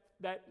that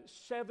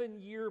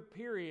 7-year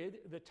period,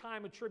 the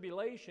time of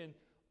tribulation,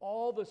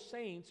 all the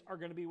saints are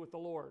going to be with the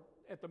Lord.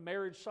 At the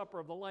marriage supper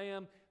of the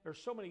Lamb, there's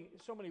so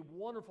many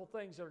wonderful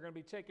things that are going to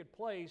be taking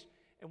place,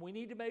 and we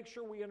need to make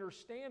sure we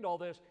understand all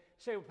this.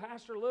 Say, well,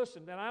 Pastor,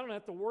 listen, then I don't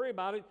have to worry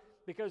about it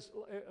because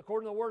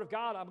according to the Word of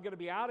God, I'm going to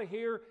be out of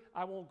here.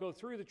 I won't go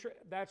through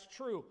that's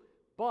true.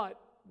 But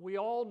we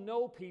all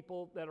know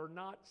people that are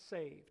not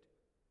saved.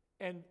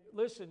 And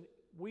listen,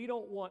 we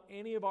don't want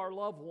any of our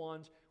loved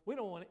ones, we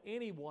don't want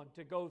anyone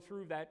to go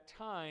through that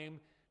time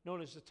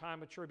known as the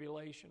time of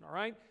tribulation, all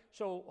right?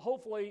 So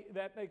hopefully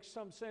that makes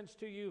some sense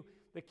to you.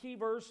 The key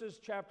verses,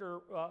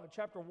 chapter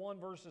 1,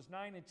 verses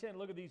 9 and 10,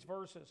 look at these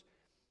verses.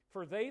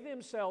 For they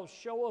themselves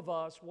show of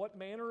us what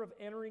manner of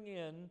entering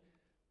in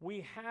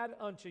we had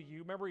unto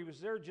you. Remember, he was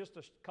there just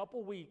a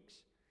couple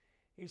weeks.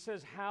 He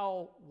says,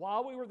 how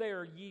while we were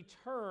there, ye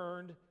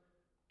turned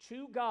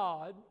to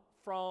God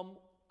from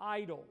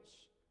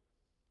idols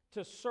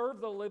to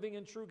serve the living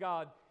and true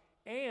God.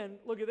 And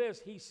look at this,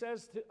 he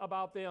says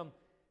about them,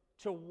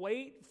 to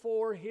wait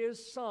for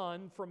his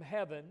Son from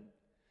heaven,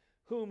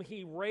 whom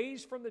he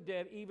raised from the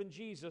dead, even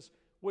Jesus,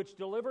 which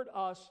delivered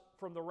us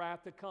from the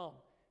wrath to come.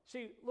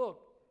 See,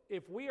 look,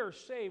 if we are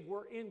saved,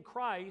 we're in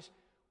Christ,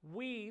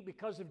 we,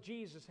 because of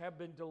Jesus, have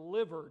been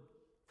delivered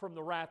from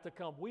the wrath to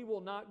come. We will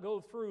not go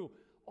through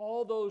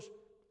all those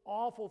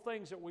awful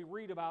things that we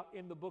read about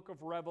in the book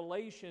of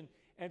Revelation.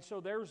 And so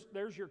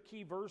there's your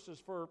key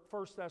verses for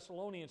 1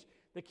 Thessalonians.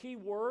 The key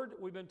word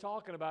we've been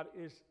talking about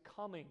is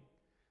coming.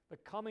 The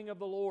coming of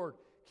the Lord.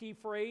 Key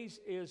phrase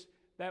is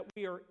that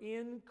we are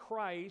in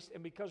Christ,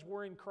 and because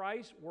we're in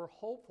Christ, we're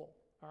hopeful,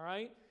 all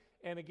right?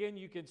 And again,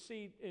 you can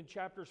see in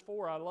chapters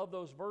 4, I love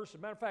those verses.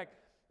 Matter of fact,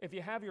 if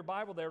you have your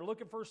Bible there,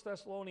 look at 1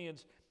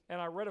 Thessalonians, and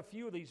I read a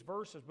few of these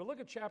verses, but look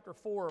at chapter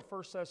 4 of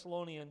 1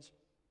 Thessalonians.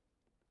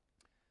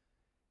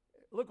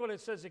 Look what it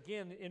says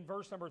again in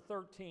verse number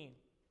 13.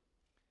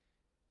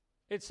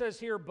 It says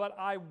here, but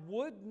I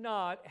would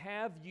not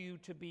have you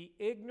to be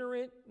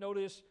ignorant,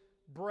 notice,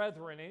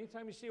 brethren.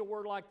 Anytime you see a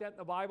word like that in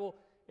the Bible,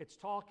 it's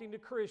talking to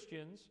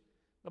Christians.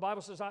 The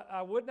Bible says,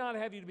 I would not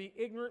have you to be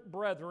ignorant,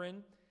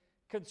 brethren,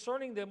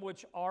 concerning them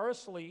which are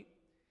asleep,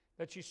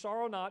 that you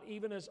sorrow not,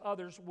 even as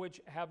others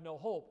which have no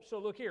hope. So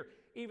look here,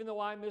 even though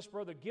I miss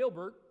Brother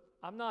Gilbert,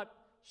 I'm not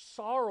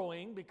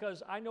sorrowing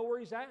because I know where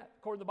he's at.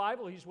 According to the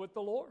Bible, he's with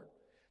the Lord.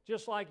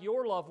 Just like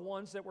your loved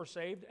ones that were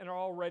saved and are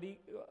already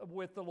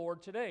with the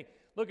Lord today.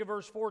 Look at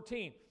verse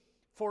 14.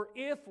 For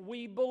if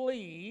we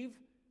believe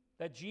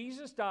that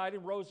Jesus died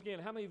and rose again.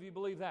 How many of you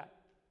believe that?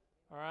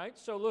 All right,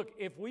 so look,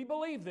 if we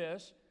believe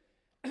this,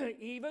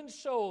 even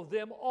so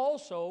them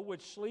also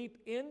which sleep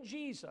in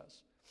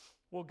Jesus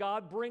will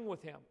God bring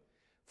with him.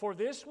 For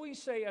this we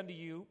say unto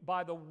you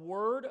by the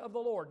word of the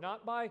Lord,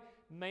 not by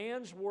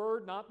man's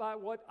word, not by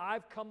what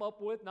I've come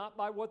up with, not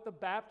by what the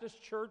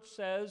Baptist church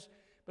says,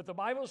 but the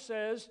Bible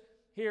says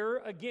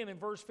here again in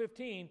verse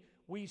 15,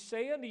 we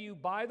say unto you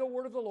by the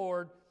word of the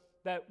Lord,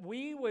 that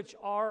we which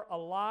are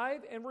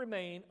alive and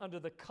remain unto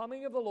the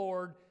coming of the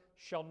Lord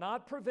shall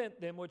not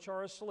prevent them which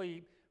are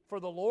asleep. For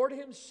the Lord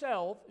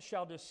himself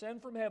shall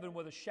descend from heaven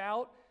with a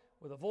shout,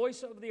 with the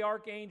voice of the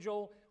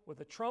archangel, with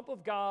the trump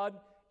of God,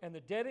 and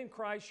the dead in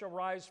Christ shall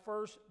rise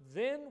first.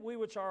 Then we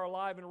which are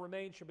alive and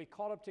remain shall be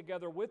caught up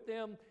together with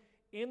them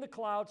in the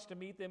clouds to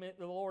meet them,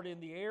 the Lord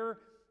in the air.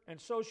 And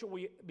so shall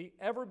we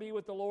ever be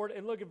with the Lord.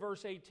 And look at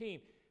verse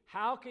 18.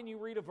 How can you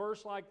read a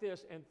verse like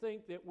this and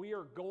think that we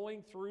are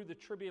going through the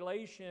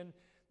tribulation?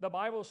 The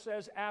Bible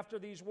says after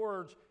these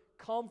words,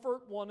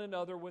 comfort one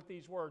another with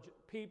these words.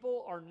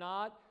 People are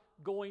not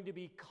going to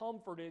be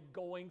comforted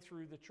going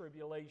through the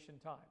tribulation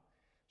time.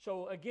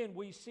 So again,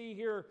 we see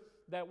here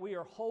that we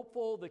are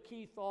hopeful. The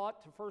key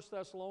thought to 1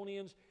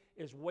 Thessalonians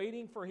is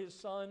waiting for his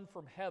Son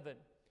from heaven.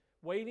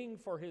 Waiting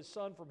for his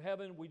Son from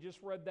heaven. We just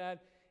read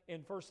that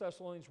in 1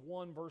 Thessalonians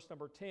 1, verse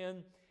number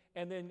 10.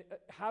 And then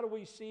how do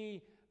we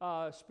see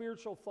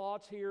spiritual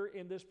thoughts here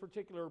in this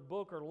particular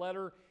book or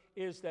letter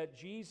is that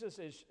Jesus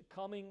is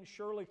coming,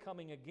 surely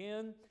coming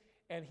again,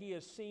 and he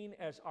is seen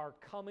as our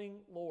coming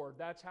Lord.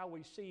 That's how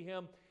we see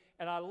him.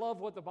 And I love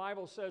what the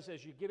Bible says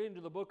as you get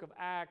into the book of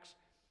Acts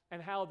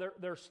and how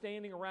they're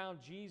standing around.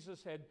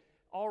 Jesus had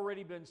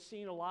already been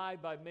seen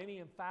alive by many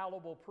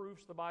infallible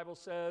proofs, the Bible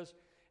says,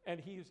 and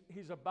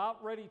he's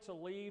about ready to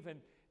leave.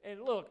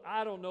 And look,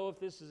 I don't know if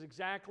this is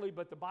exactly,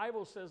 but the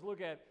Bible says,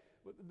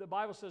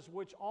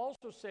 which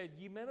also said,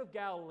 ye men of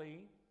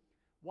Galilee,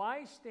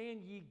 why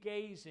stand ye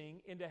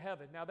gazing into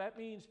heaven? Now that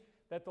means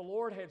that the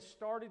Lord had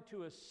started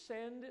to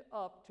ascend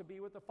up to be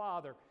with the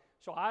Father.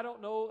 So I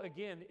don't know,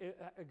 again,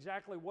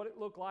 exactly what it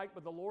looked like,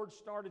 but the Lord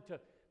started to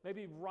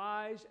maybe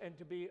rise and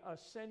to be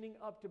ascending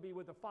up to be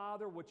with the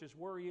Father, which is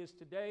where he is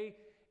today.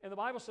 And the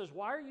Bible says,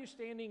 why are you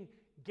standing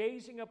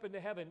gazing up into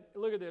heaven?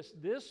 Look at this.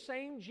 This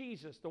same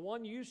Jesus, the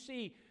one you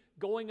see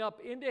going up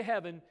into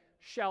heaven,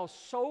 shall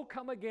so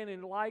come again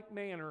in like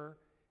manner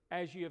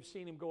as you have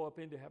seen him go up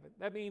into heaven.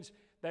 That means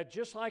that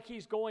just like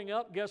he's going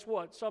up, guess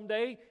what?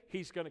 Someday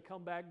he's going to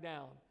come back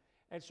down.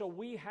 And so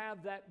we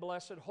have that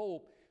blessed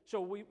hope. So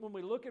when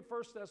we look at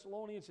 1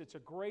 Thessalonians, it's a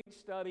great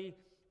study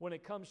when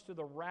it comes to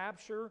the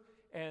rapture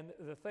and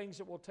the things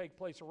that will take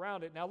place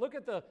around it. Now look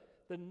at the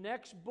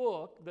next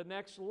book, the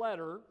next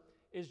letter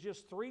is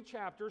just 3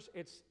 chapters.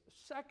 It's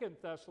 2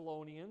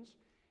 Thessalonians.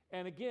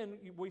 And again,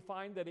 we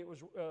find that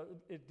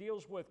it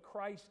deals with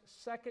Christ's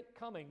second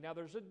coming. Now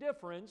there's a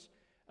difference,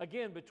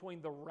 again,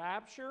 between the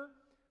rapture,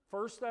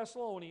 1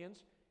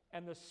 Thessalonians,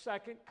 and the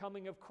second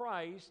coming of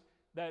Christ.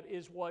 That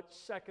is what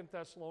 2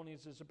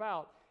 Thessalonians is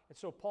about. And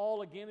so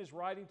Paul, again, is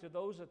writing to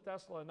those at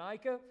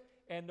Thessalonica.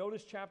 And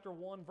notice chapter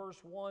 1, verse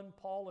 1,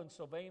 Paul and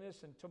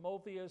Silvanus and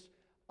Timotheus,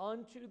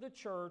 unto the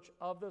church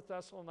of the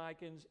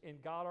Thessalonians in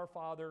God our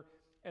Father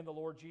and the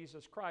Lord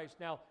Jesus Christ.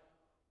 Now,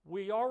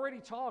 we already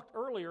talked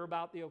earlier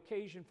about the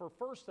occasion for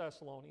 1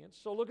 Thessalonians.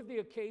 So look at the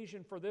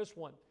occasion for this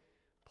one.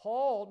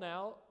 Paul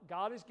now,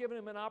 God has given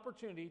him an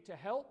opportunity to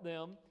help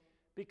them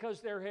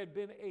because there had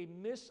been a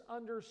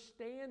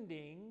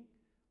misunderstanding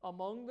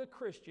among the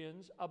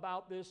Christians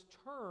about this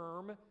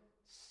term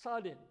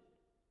sudden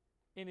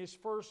in his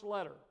first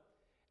letter.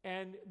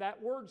 And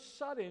that word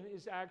sudden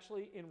is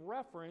actually in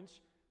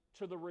reference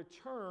to the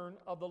return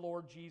of the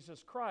Lord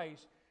Jesus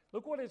Christ.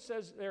 Look what it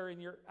says there in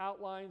your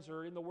outlines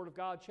or in the Word of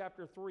God,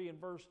 chapter 5,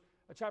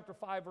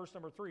 verse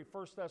number 3,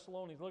 1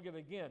 Thessalonians. Look at it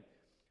again.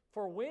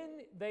 For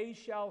when they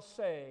shall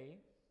say,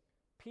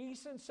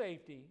 peace and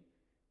safety,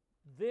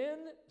 then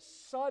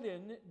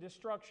sudden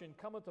destruction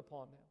cometh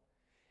upon them,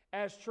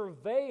 as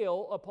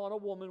travail upon a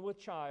woman with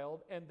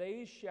child, and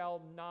they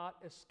shall not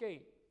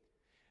escape.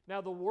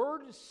 Now, the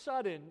word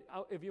sudden,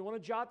 if you want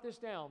to jot this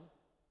down,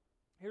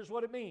 here's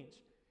what it means.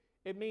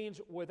 It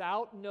means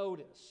without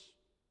notice.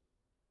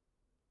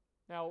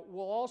 Now,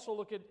 we'll also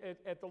look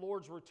at the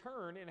Lord's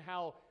return and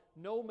how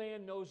no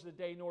man knows the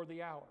day nor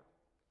the hour.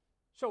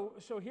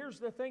 So here's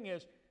the thing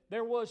is,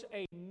 there was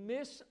a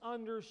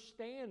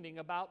misunderstanding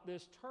about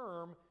this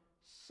term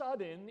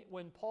sudden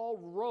when Paul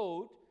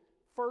wrote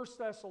 1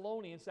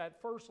 Thessalonians,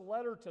 that first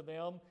letter to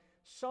them.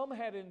 Some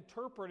had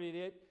interpreted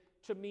it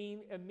to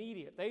mean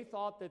immediate. They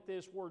thought that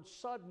this word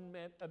sudden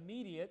meant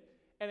immediate,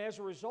 and as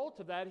a result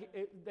of that,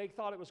 they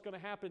thought it was going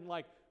to happen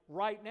like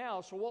right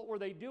now. So what were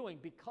they doing?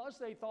 Because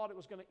they thought it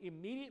was going to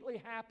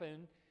immediately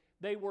happen,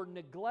 they were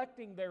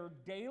neglecting their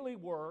daily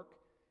work,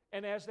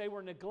 and as they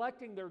were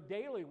neglecting their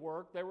daily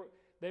work,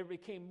 there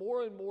became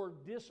more and more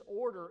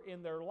disorder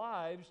in their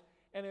lives,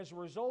 and as a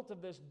result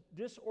of this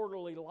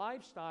disorderly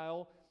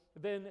lifestyle,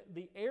 then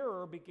the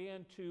error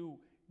began to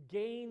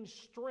gain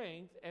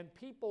strength, and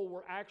people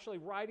were actually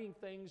writing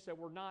things that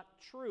were not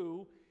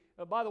true.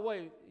 By the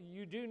way,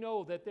 you do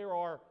know that there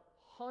are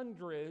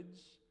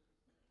hundreds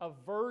of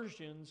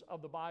versions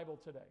of the Bible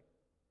today.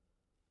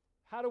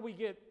 How do we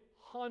get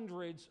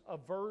hundreds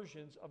of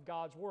versions of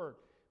God's Word?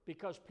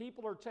 Because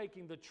people are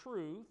taking the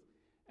truth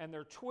and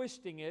they're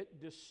twisting it,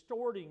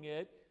 distorting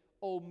it,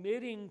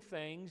 omitting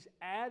things,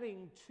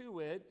 adding to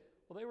it.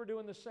 Well, they were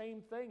doing the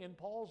same thing in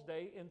Paul's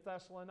day in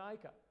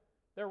Thessalonica.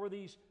 There were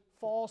these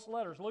false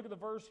letters. Look at the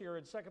verse here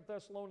in 2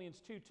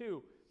 Thessalonians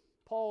 2:2.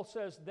 Paul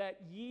says, that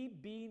ye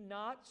be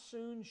not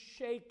soon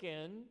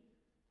shaken,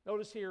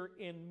 notice here,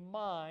 in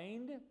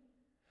mind,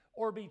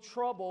 or be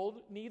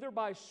troubled, neither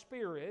by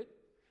spirit,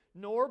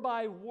 nor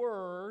by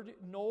word,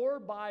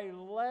 nor by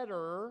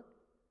letter,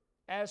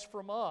 as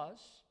from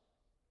us,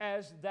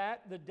 as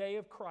that the day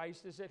of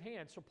Christ is at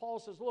hand. So Paul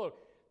says, look,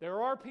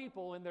 there are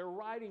people and they're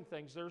writing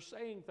things, they're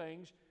saying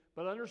things,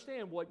 but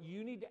understand what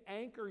you need to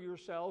anchor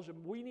yourselves,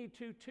 and we need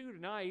to too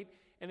tonight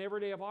and every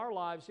day of our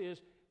lives,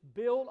 is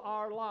build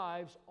our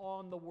lives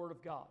on the Word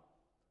of God.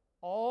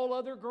 All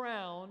other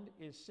ground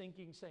is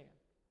sinking sand.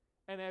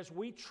 And as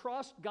we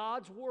trust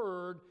God's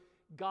Word,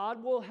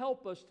 God will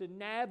help us to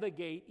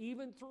navigate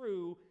even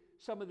through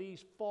some of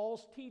these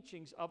false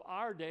teachings of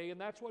our day, and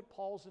that's what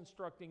Paul's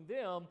instructing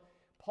them.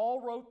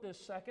 Paul wrote this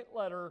second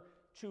letter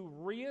to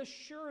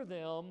reassure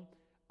them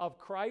of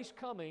Christ's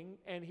coming,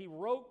 and he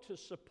wrote to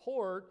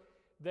support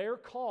their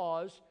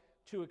cause,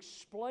 to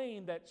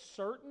explain that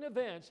certain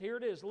events, here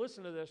it is,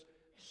 listen to this,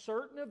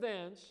 certain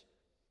events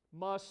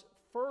must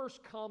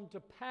first come to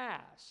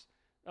pass.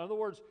 In other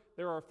words,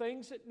 there are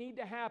things that need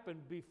to happen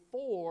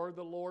before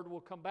the Lord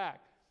will come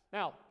back.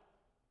 Now,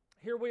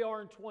 here we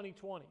are in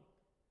 2020.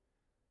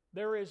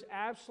 There is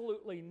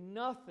absolutely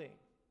nothing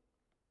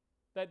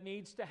that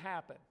needs to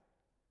happen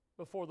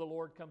before the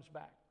Lord comes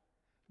back.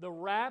 The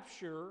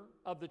rapture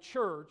of the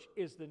church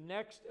is the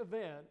next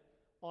event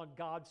on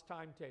God's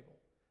timetable.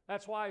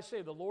 That's why I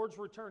say the Lord's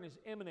return is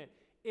imminent.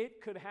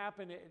 It could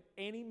happen at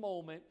any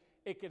moment.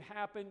 It could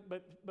happen,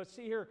 but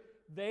see here,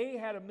 they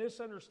had a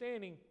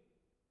misunderstanding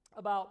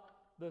about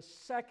the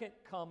second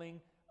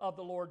coming of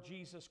the Lord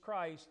Jesus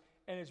Christ,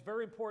 and it's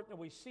very important that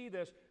we see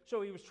this.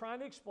 So he was trying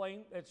to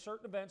explain that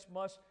certain events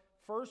must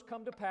first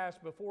come to pass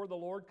before the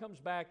Lord comes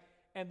back,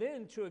 and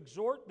then to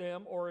exhort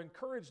them or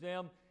encourage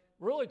them,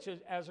 really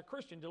as a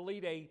Christian, to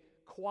lead a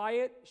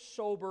quiet,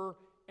 sober,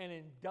 and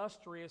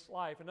industrious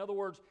life. In other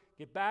words,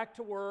 get back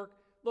to work.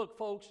 Look,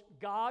 folks,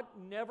 God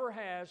never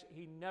has,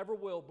 He never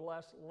will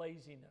bless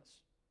laziness.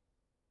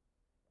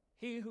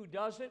 He who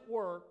doesn't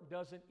work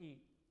doesn't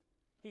eat.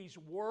 He's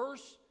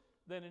worse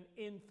than an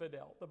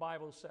infidel, the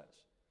Bible says.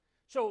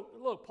 So,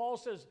 look, Paul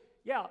says,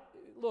 yeah,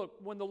 look,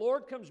 when the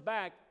Lord comes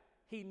back,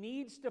 He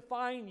needs to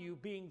find you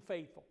being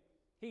faithful.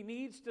 He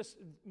needs to,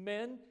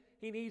 men,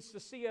 He needs to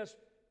see us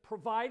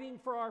providing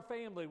for our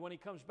family when He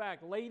comes back.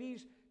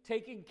 Ladies,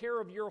 taking care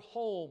of your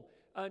home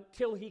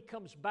until He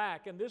comes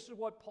back. And this is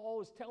what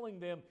Paul is telling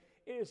them,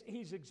 is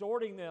he's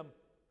exhorting them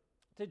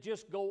to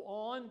just go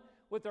on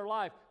with their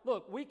life.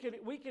 Look, we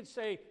could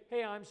say,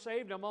 hey, I'm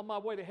saved, I'm on my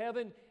way to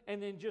heaven,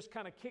 and then just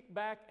kind of kick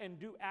back and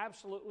do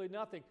absolutely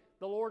nothing.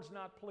 The Lord's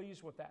not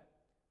pleased with that.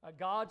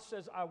 God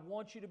says, I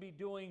want you to be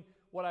doing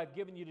what I've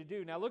given you to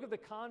do. Now look at the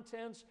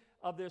contents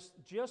of this,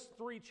 just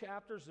 3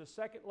 chapters, the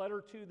second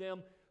letter to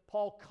them.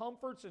 Paul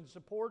comforts and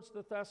supports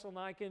the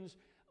Thessalonians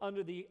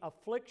under the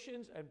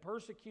afflictions and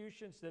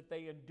persecutions that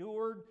they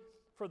endured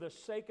for the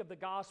sake of the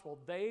gospel.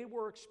 They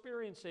were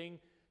experiencing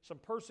some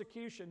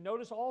persecution.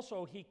 Notice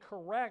also he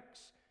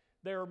corrects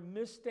their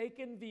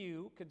mistaken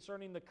view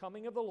concerning the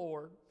coming of the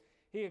Lord.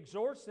 He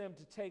exhorts them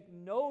to take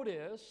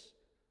notice,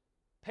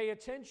 pay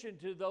attention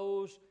to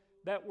those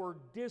that were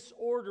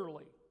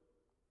disorderly.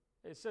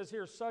 It says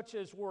here, such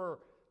as were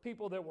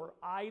people that were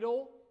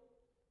idle.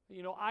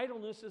 You know,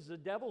 idleness is the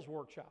devil's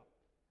workshop.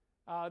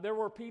 There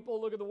were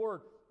people, look at the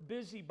word,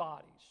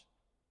 busybodies,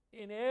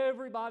 in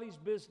everybody's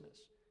business.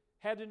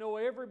 Had to know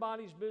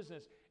everybody's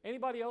business.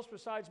 Anybody else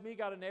besides me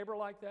got a neighbor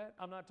like that?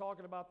 I'm not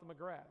talking about the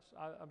McGraths.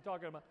 I'm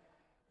talking about,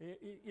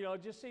 you know,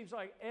 it just seems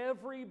like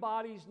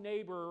everybody's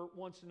neighbor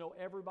wants to know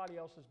everybody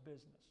else's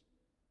business.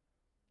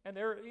 And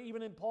there,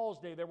 even in Paul's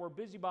day, there were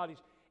busybodies.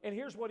 And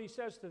here's what he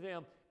says to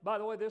them. By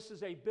the way, this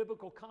is a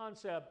biblical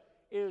concept,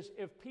 is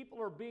if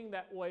people are being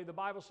that way, the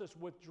Bible says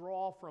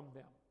withdraw from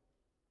them.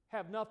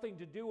 Have nothing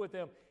to do with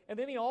them. And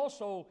then he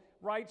also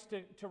writes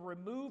to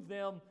remove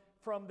them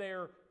from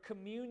their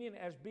communion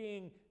as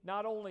being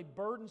not only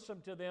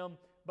burdensome to them,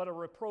 but a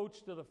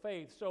reproach to the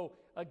faith. So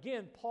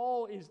again,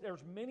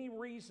 there's many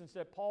reasons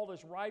that Paul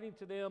is writing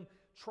to them,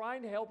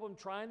 trying to help them,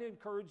 trying to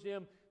encourage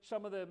them,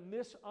 some of the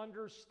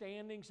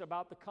misunderstandings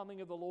about the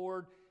coming of the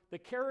Lord. The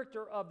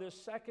character of this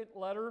second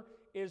letter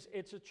is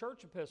it's a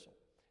church epistle.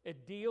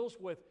 It deals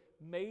with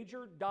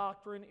major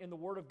doctrine in the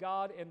Word of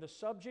God, and the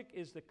subject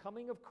is the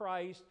coming of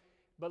Christ.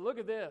 But look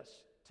at this,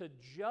 to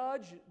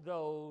judge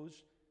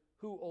those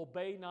who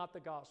obey not the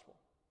gospel.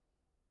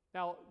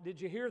 Now, did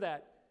you hear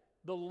that?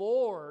 The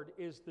Lord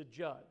is the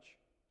judge.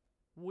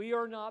 We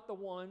are not the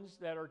ones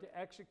that are to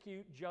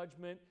execute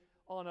judgment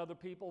on other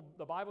people.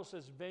 The Bible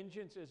says,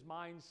 vengeance is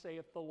mine,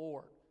 saith the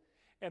Lord.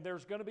 And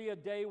there's going to be a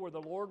day where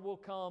the Lord will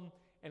come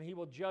and He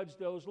will judge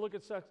those. Look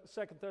at 2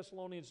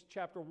 Thessalonians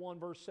chapter 1,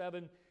 verse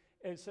 7.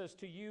 And it says,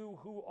 to you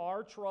who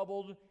are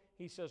troubled,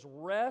 He says,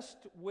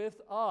 rest with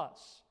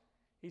us.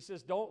 He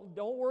says, don't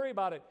worry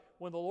about it.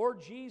 When the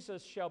Lord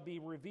Jesus shall be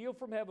revealed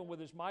from heaven with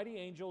His mighty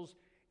angels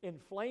in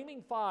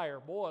flaming fire,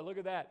 boy, look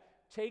at that,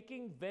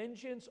 taking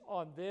vengeance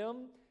on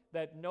them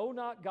that know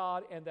not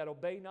God and that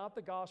obey not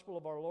the gospel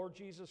of our Lord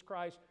Jesus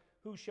Christ,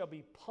 who shall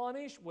be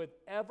punished with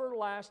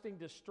everlasting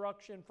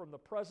destruction from the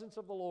presence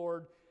of the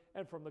Lord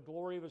and from the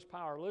glory of His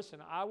power. Listen,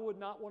 I would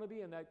not want to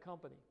be in that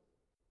company.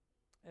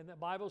 And the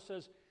Bible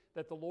says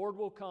that the Lord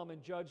will come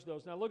and judge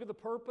those. Now look at the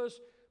purpose.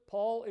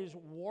 Paul is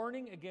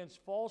warning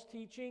against false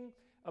teaching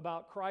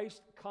about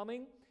Christ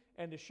coming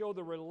and to show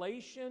the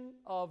relation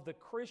of the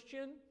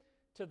Christian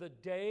to the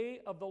day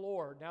of the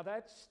Lord. Now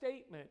that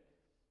statement,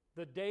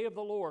 the day of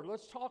the Lord,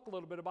 let's talk a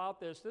little bit about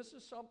this. This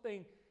is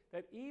something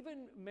that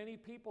even many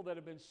people that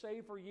have been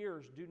saved for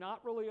years do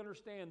not really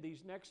understand,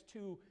 these next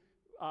two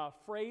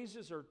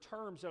phrases or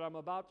terms that I'm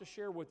about to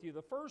share with you.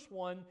 The first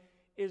one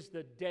is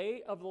the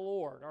day of the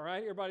Lord. All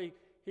right, everybody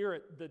hear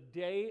it, the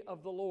day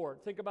of the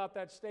Lord. Think about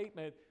that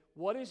statement.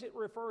 What is it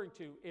referring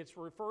to? It's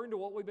referring to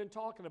what we've been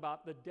talking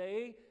about, the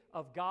day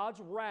of God's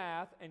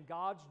wrath and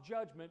God's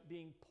judgment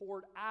being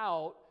poured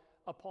out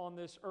upon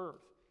this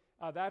earth.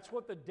 That's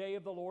what the day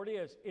of the Lord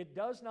is. It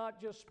does not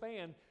just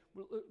span,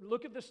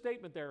 look at the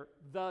statement there,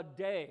 the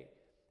day.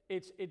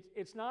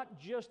 It's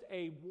not just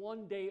a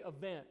one-day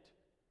event,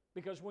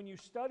 because when you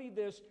study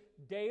this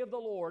day of the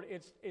Lord,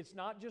 it's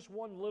not just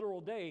one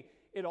literal day.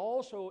 It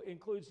also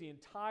includes the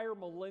entire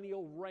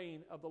millennial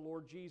reign of the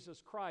Lord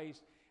Jesus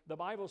Christ. The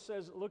Bible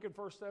says, look at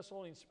 1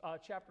 Thessalonians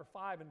chapter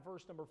 5 and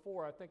verse number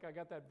 4. I think I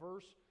got that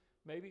verse.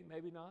 Maybe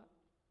not.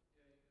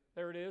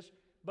 There it is.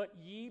 But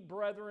ye,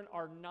 brethren,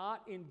 are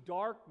not in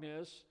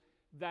darkness,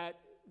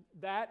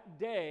 that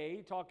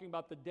day, talking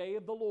about the day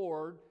of the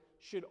Lord,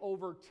 should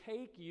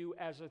overtake you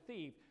as a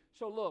thief.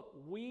 So look,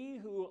 we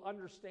who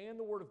understand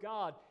the Word of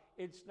God,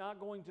 it's not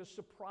going to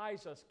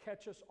surprise us,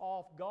 catch us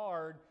off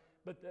guard,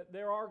 but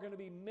there are going to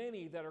be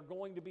many that are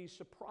going to be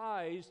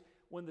surprised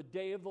when the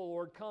day of the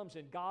Lord comes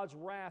and God's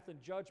wrath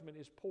and judgment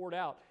is poured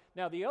out.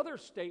 Now the other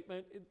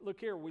statement, look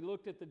here, we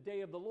looked at the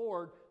day of the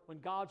Lord when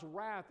God's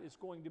wrath is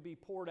going to be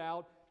poured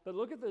out. But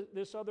look at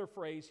this other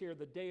phrase here,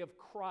 the day of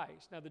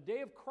Christ. Now the day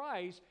of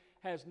Christ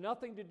has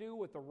nothing to do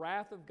with the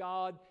wrath of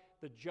God,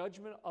 the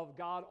judgment of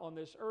God on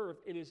this earth.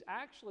 It is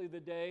actually the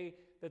day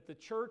that the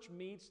church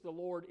meets the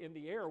Lord in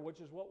the air,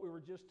 which is what we were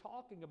just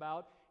talking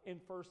about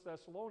in 1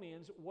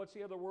 Thessalonians. What's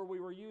the other word we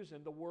were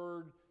using? The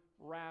word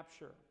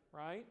rapture,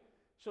 right?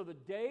 So the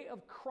day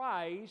of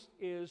Christ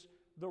is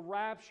the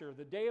rapture.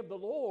 The day of the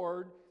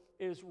Lord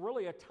is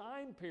really a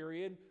time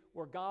period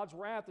where God's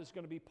wrath is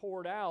going to be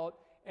poured out.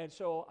 And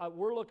so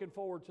we're looking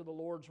forward to the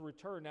Lord's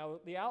return. Now,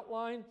 the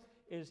outline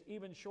is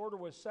even shorter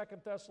with 2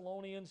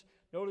 Thessalonians.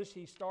 Notice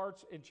he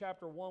starts in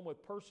chapter 1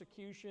 with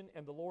persecution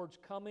and the Lord's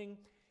coming.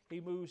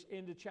 He moves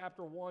into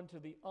chapter 1 to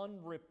the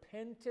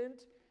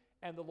unrepentant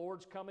and the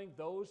Lord's coming,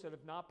 those that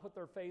have not put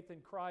their faith in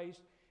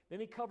Christ. Then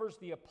he covers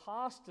the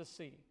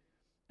apostasy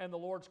and the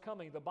Lord's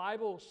coming. The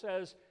Bible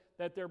says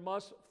that there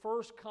must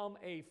first come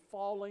a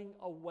falling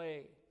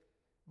away.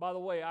 By the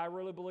way, I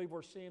really believe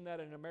we're seeing that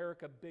in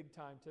America big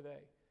time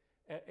today.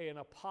 An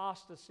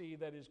apostasy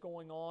that is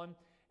going on.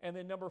 And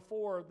then number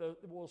 4,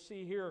 we'll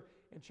see here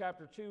in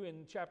chapter 2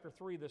 and chapter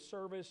 3, the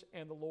service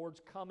and the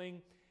Lord's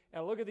coming.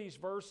 And look at these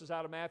verses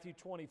out of Matthew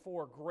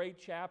 24, great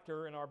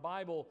chapter in our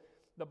Bible.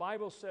 The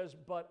Bible says,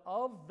 "But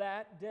of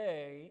that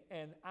day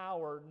and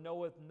hour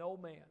knoweth no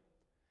man,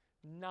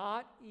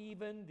 not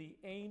even the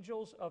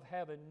angels of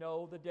heaven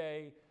know the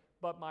day,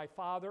 but my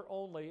Father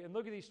only." And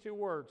look at these 2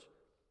 words,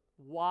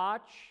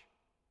 "Watch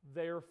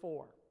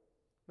therefore."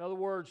 In other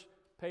words,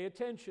 pay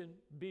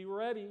attention, be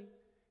ready.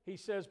 He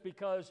says,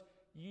 because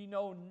ye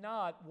know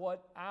not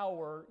what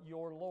hour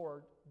your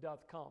Lord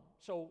doth come.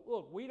 So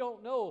look, we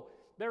don't know.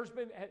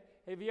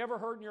 Have you ever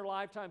heard in your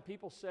lifetime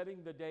people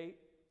setting the date?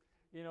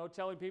 You know,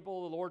 telling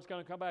people the Lord's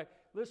going to come back.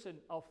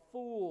 Listen, a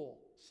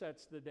fool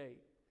sets the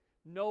date.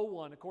 No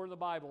one, according to the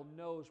Bible,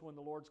 knows when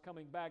the Lord's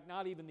coming back,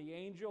 not even the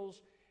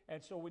angels.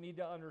 And so we need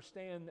to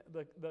understand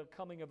the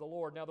coming of the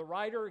Lord. Now, the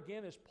writer,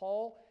 again, is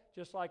Paul,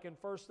 just like in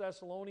 1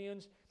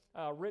 Thessalonians,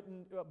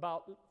 written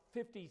about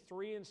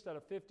 53 instead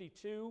of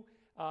 52.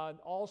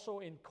 Also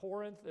in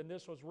Corinth, and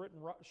this was written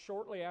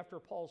shortly after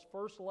Paul's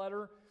first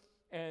letter.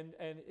 And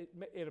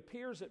it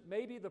appears that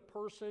maybe the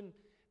person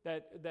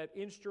that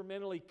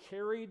instrumentally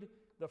carried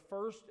the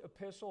first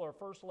epistle or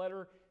first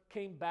letter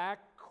came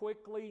back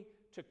quickly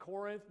to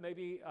Corinth,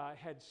 maybe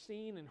had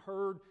seen and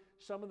heard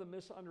some of the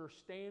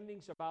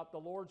misunderstandings about the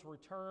Lord's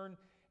return,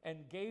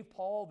 and gave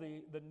Paul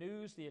the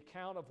news, the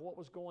account of what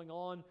was going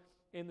on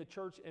in the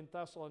church in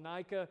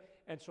Thessalonica.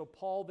 And so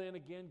Paul then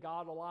again,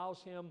 God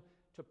allows him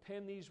to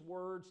pen these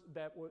words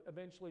that would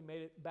eventually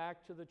made it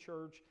back to the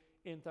church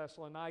in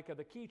Thessalonica.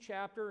 The key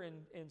chapter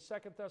in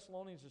 2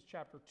 Thessalonians is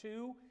chapter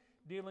 2,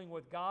 dealing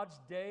with God's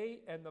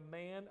day and the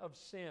man of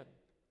sin.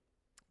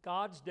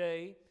 God's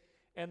day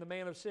and the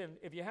man of sin.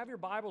 If you have your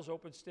Bibles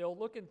open still,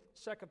 look in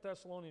 2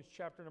 Thessalonians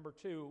chapter number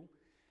 2,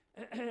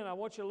 and I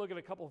want you to look at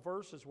a couple of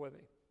verses with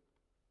me.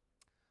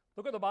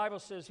 Look what the Bible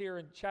says here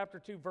in chapter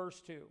 2,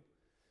 verse 2.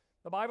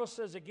 The Bible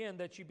says again,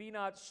 that you be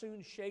not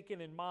soon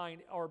shaken in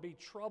mind, or be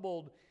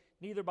troubled,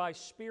 neither by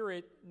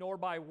spirit, nor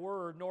by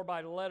word, nor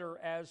by letter,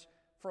 as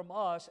from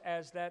us,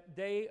 as that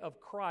day of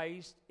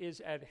Christ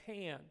is at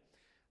hand.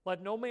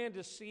 Let no man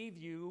deceive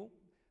you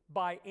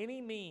by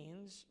any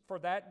means, for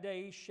that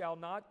day shall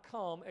not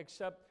come,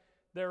 except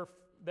there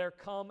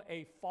come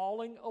a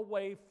falling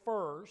away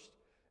first.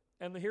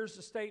 And here's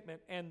the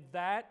statement, and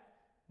that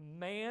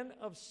man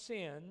of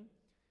sin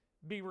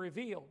be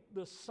revealed,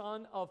 the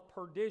son of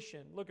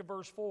perdition. Look at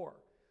verse 4.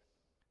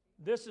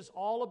 This is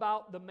all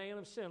about the man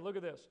of sin. Look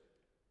at this.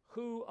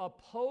 Who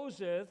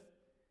opposeth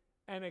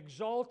and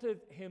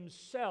exalteth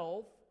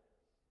himself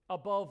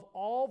above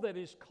all that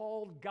is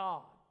called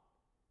God.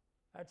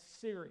 That's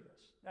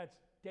serious. That's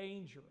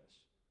dangerous.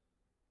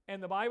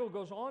 And the Bible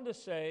goes on to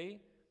say,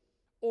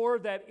 or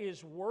that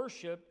is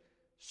worshiped,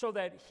 so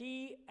that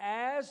he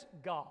as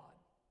God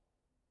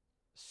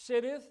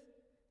sitteth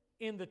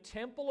in the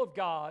temple of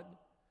God,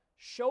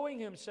 showing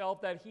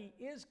himself that he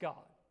is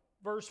God.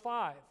 Verse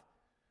 5,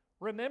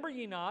 remember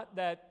ye not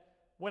that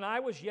when I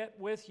was yet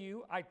with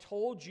you, I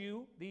told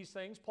you these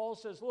things. Paul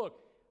says,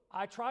 look,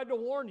 I tried to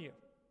warn you.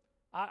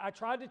 I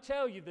tried to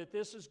tell you that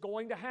this is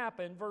going to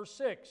happen. Verse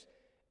 6,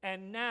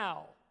 and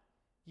now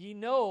ye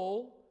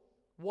know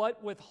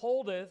what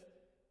withholdeth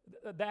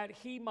that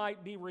he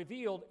might be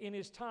revealed in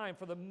his time.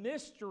 For the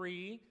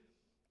mystery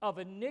of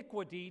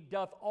iniquity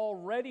doth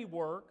already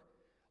work.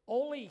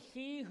 Only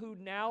he who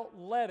now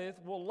letteth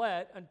will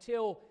let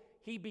until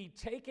he be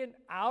taken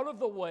out of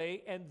the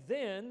way, and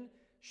then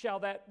shall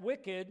that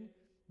wicked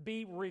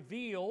be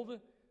revealed,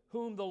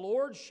 whom the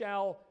Lord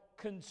shall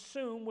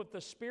consume with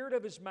the spirit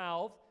of his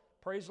mouth,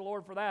 praise the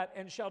Lord for that,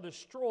 and shall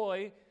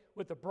destroy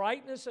with the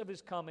brightness of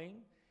his coming,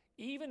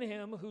 even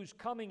him whose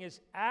coming is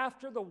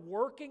after the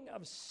working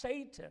of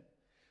Satan,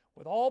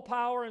 with all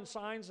power and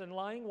signs and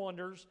lying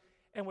wonders,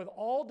 and with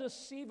all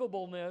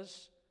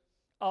deceivableness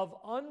of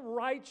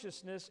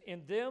unrighteousness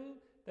in them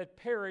that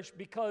perish,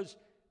 because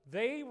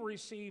they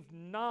received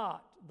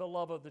not the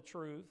love of the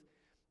truth,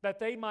 that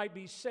they might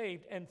be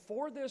saved. And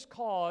for this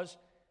cause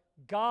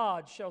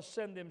God shall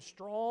send them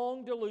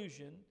strong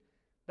delusion,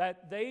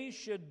 that they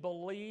should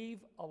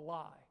believe a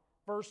lie.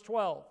 Verse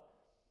 12,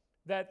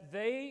 that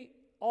they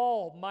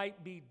all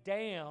might be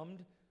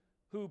damned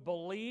who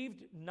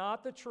believed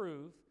not the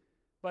truth,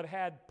 but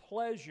had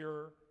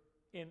pleasure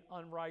in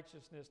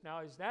unrighteousness.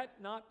 Now, is that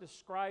not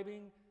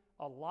describing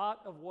a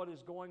lot of what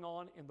is going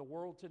on in the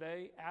world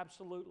today?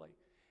 Absolutely.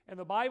 And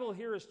the Bible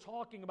here is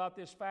talking about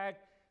this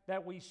fact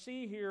that we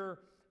see here,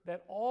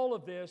 that all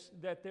of this,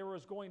 that there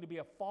was going to be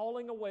a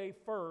falling away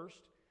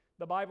first,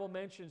 the Bible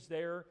mentions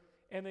there,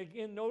 And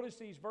again, notice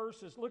these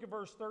verses. Look at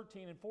verse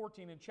 13 and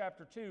 14 in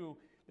chapter 2.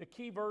 The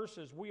key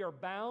verses. We are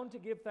bound to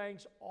give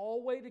thanks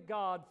always to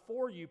God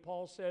for you,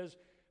 Paul says,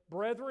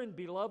 brethren,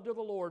 beloved of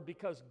the Lord,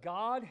 because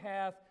God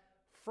hath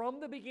from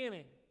the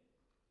beginning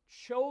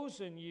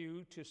chosen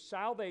you to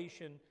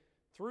salvation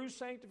through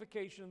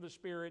sanctification of the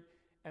Spirit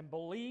and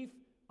belief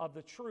of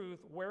the truth,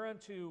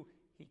 whereunto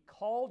He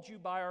called you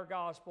by our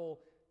gospel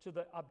to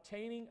the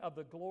obtaining of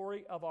the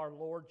glory of our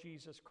Lord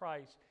Jesus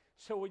Christ.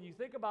 So when you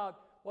think about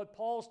what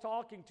Paul's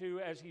talking to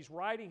as he's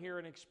writing here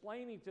and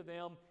explaining to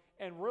them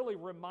and really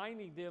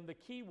reminding them, the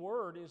key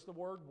word is the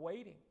word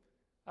waiting.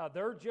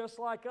 They're just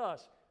like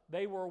us.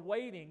 They were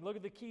waiting. Look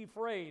at the key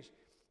phrase.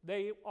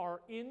 They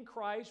are in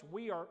Christ.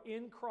 We are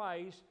in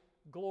Christ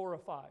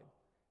glorified.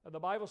 The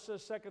Bible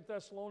says, 2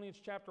 Thessalonians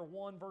chapter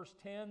 1, verse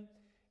 10,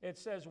 it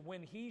says,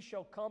 when He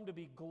shall come to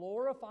be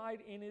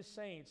glorified in His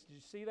saints. Did you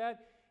see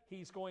that?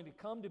 He's going to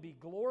come to be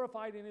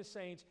glorified in His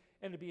saints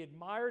and to be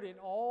admired in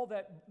all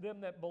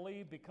them that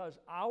believe, because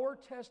our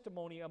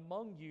testimony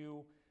among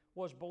you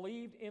was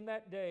believed in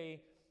that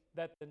day,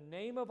 that the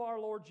name of our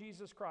Lord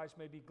Jesus Christ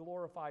may be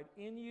glorified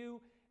in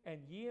you,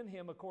 and ye in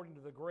Him, according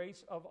to the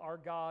grace of our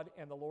God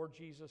and the Lord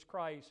Jesus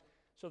Christ.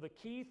 So the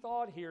key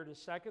thought here to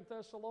 2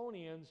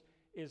 Thessalonians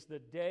is the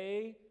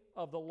day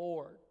of the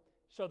Lord.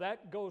 So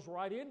that goes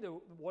right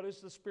into what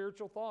is the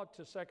spiritual thought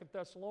to 2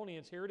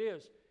 Thessalonians. Here it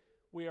is.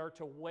 We are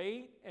to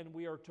wait and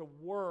we are to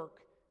work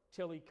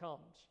till He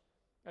comes.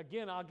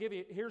 Again, I'll give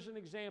you, here's an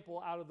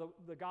example out of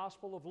the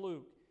Gospel of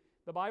Luke.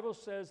 The Bible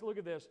says, look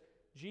at this,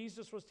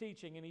 Jesus was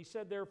teaching, and He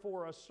said,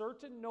 therefore, a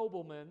certain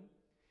nobleman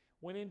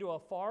went into a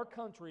far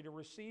country to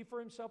receive for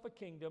himself a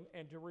kingdom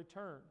and to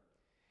return.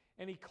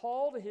 And he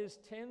called his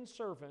 10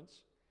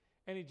 servants,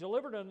 and he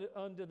delivered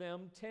unto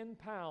them 10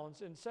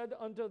 pounds, and said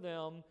unto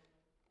them,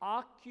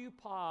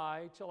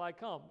 occupy till I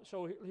come.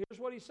 So here's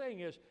what he's saying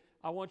is,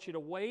 I want you to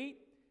wait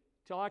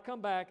till I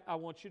come back. I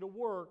want you to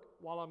work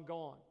while I'm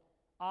gone.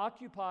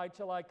 Occupy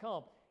till I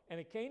come. And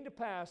it came to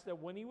pass that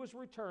when he was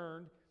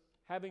returned,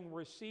 having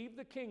received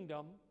the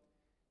kingdom,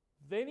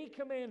 then he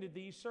commanded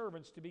these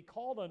servants to be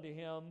called unto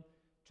him,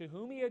 to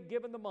whom he had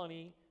given the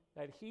money,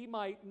 that he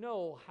might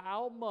know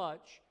how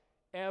much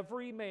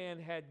every man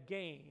had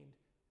gained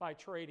by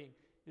trading.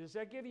 Does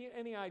that give you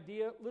any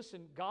idea?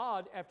 Listen,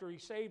 God, after He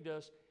saved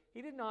us,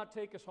 He did not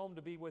take us home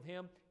to be with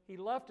Him. He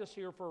left us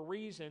here for a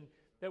reason,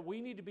 that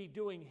we need to be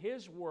doing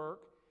His work.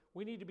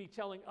 We need to be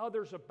telling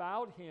others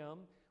about Him.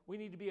 We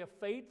need to be a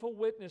faithful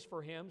witness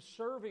for Him,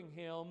 serving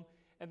Him.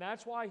 And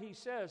that's why He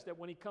says that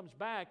when He comes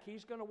back,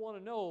 He's going to want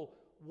to know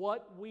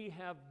what we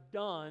have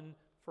done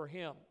for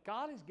Him.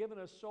 God has given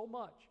us so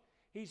much.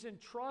 He's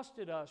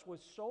entrusted us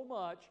with so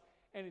much,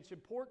 and it's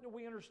important that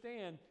we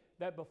understand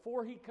that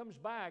before He comes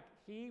back,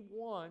 He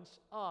wants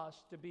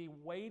us to be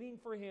waiting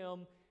for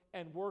Him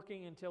and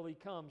working until He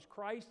comes.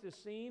 Christ is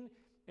seen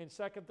in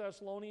 2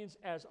 Thessalonians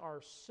as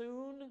our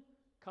soon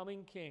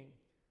coming King.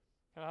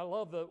 And I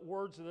love the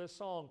words of this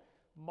song.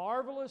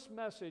 Marvelous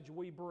message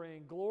we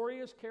bring,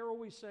 glorious carol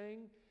we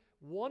sing,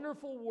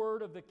 wonderful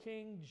word of the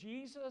King,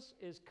 Jesus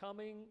is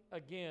coming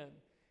again.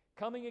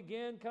 Coming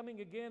again,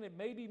 coming again. It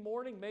may be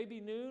morning, maybe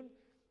noon,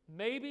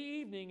 maybe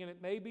evening, and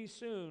it may be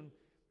soon.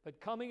 But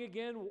coming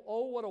again,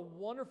 oh, what a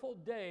wonderful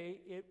day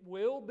it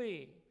will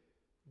be.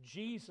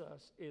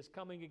 Jesus is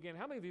coming again.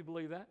 How many of you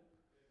believe that?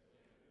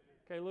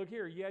 Okay, look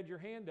here. You had your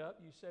hand up.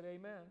 You said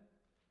amen.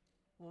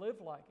 Live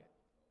like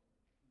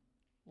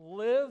it.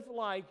 Live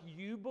like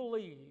you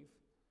believe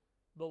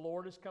the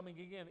Lord is coming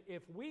again.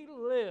 If we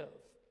live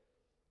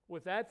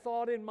with that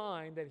thought in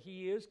mind that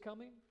He is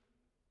coming,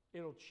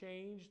 it'll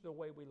change the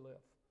way we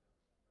live,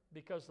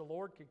 because the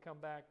Lord can come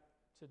back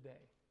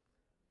today.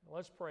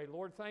 Let's pray.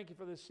 Lord, thank You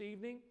for this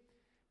evening.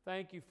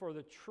 Thank You for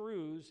the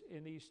truths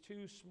in these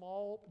two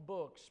small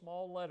books,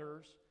 small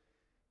letters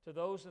to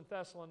those in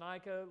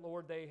Thessalonica.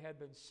 Lord, they had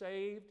been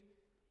saved.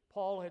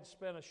 Paul had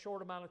spent a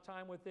short amount of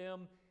time with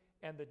them,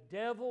 and the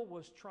devil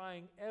was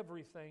trying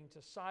everything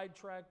to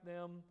sidetrack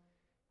them.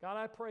 God,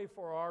 I pray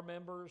for our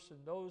members and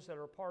those that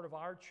are part of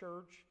our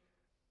church,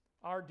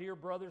 our dear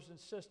brothers and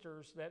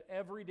sisters, that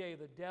every day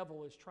the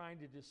devil is trying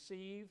to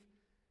deceive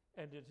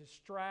and to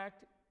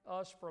distract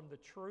us from the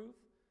truth.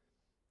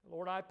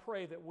 Lord, I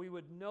pray that we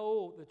would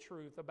know the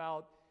truth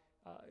about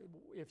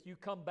if You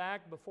come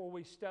back before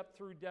we step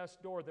through death's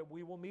door, that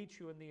we will meet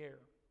You in the air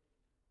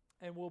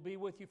and we'll be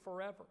with You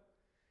forever.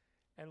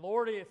 And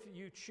Lord, if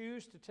You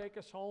choose to take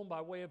us home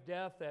by way of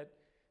death, that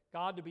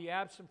God, to be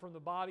absent from the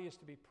body is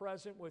to be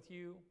present with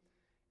You.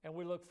 And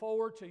we look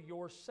forward to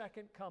Your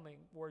second coming,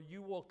 where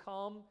You will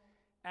come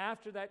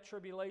after that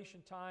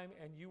tribulation time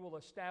and You will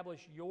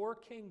establish Your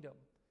kingdom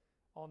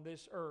on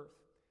this earth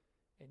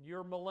and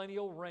Your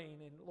millennial reign.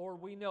 And Lord,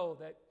 we know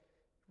that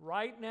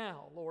right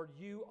now, Lord,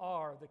 You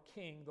are the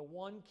King, the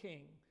one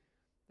King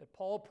that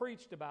Paul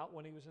preached about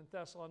when he was in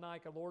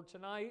Thessalonica. Lord,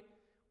 tonight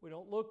we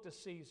don't look to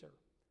Caesar.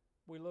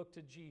 We look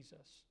to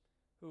Jesus,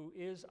 who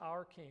is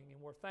our King, and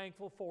we're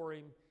thankful for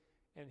Him,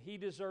 and He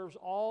deserves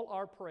all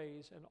our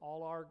praise and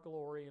all our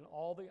glory and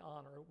all the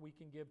honor we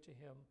can give to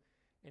Him.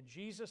 In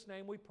Jesus'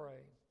 name we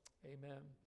pray. Amen.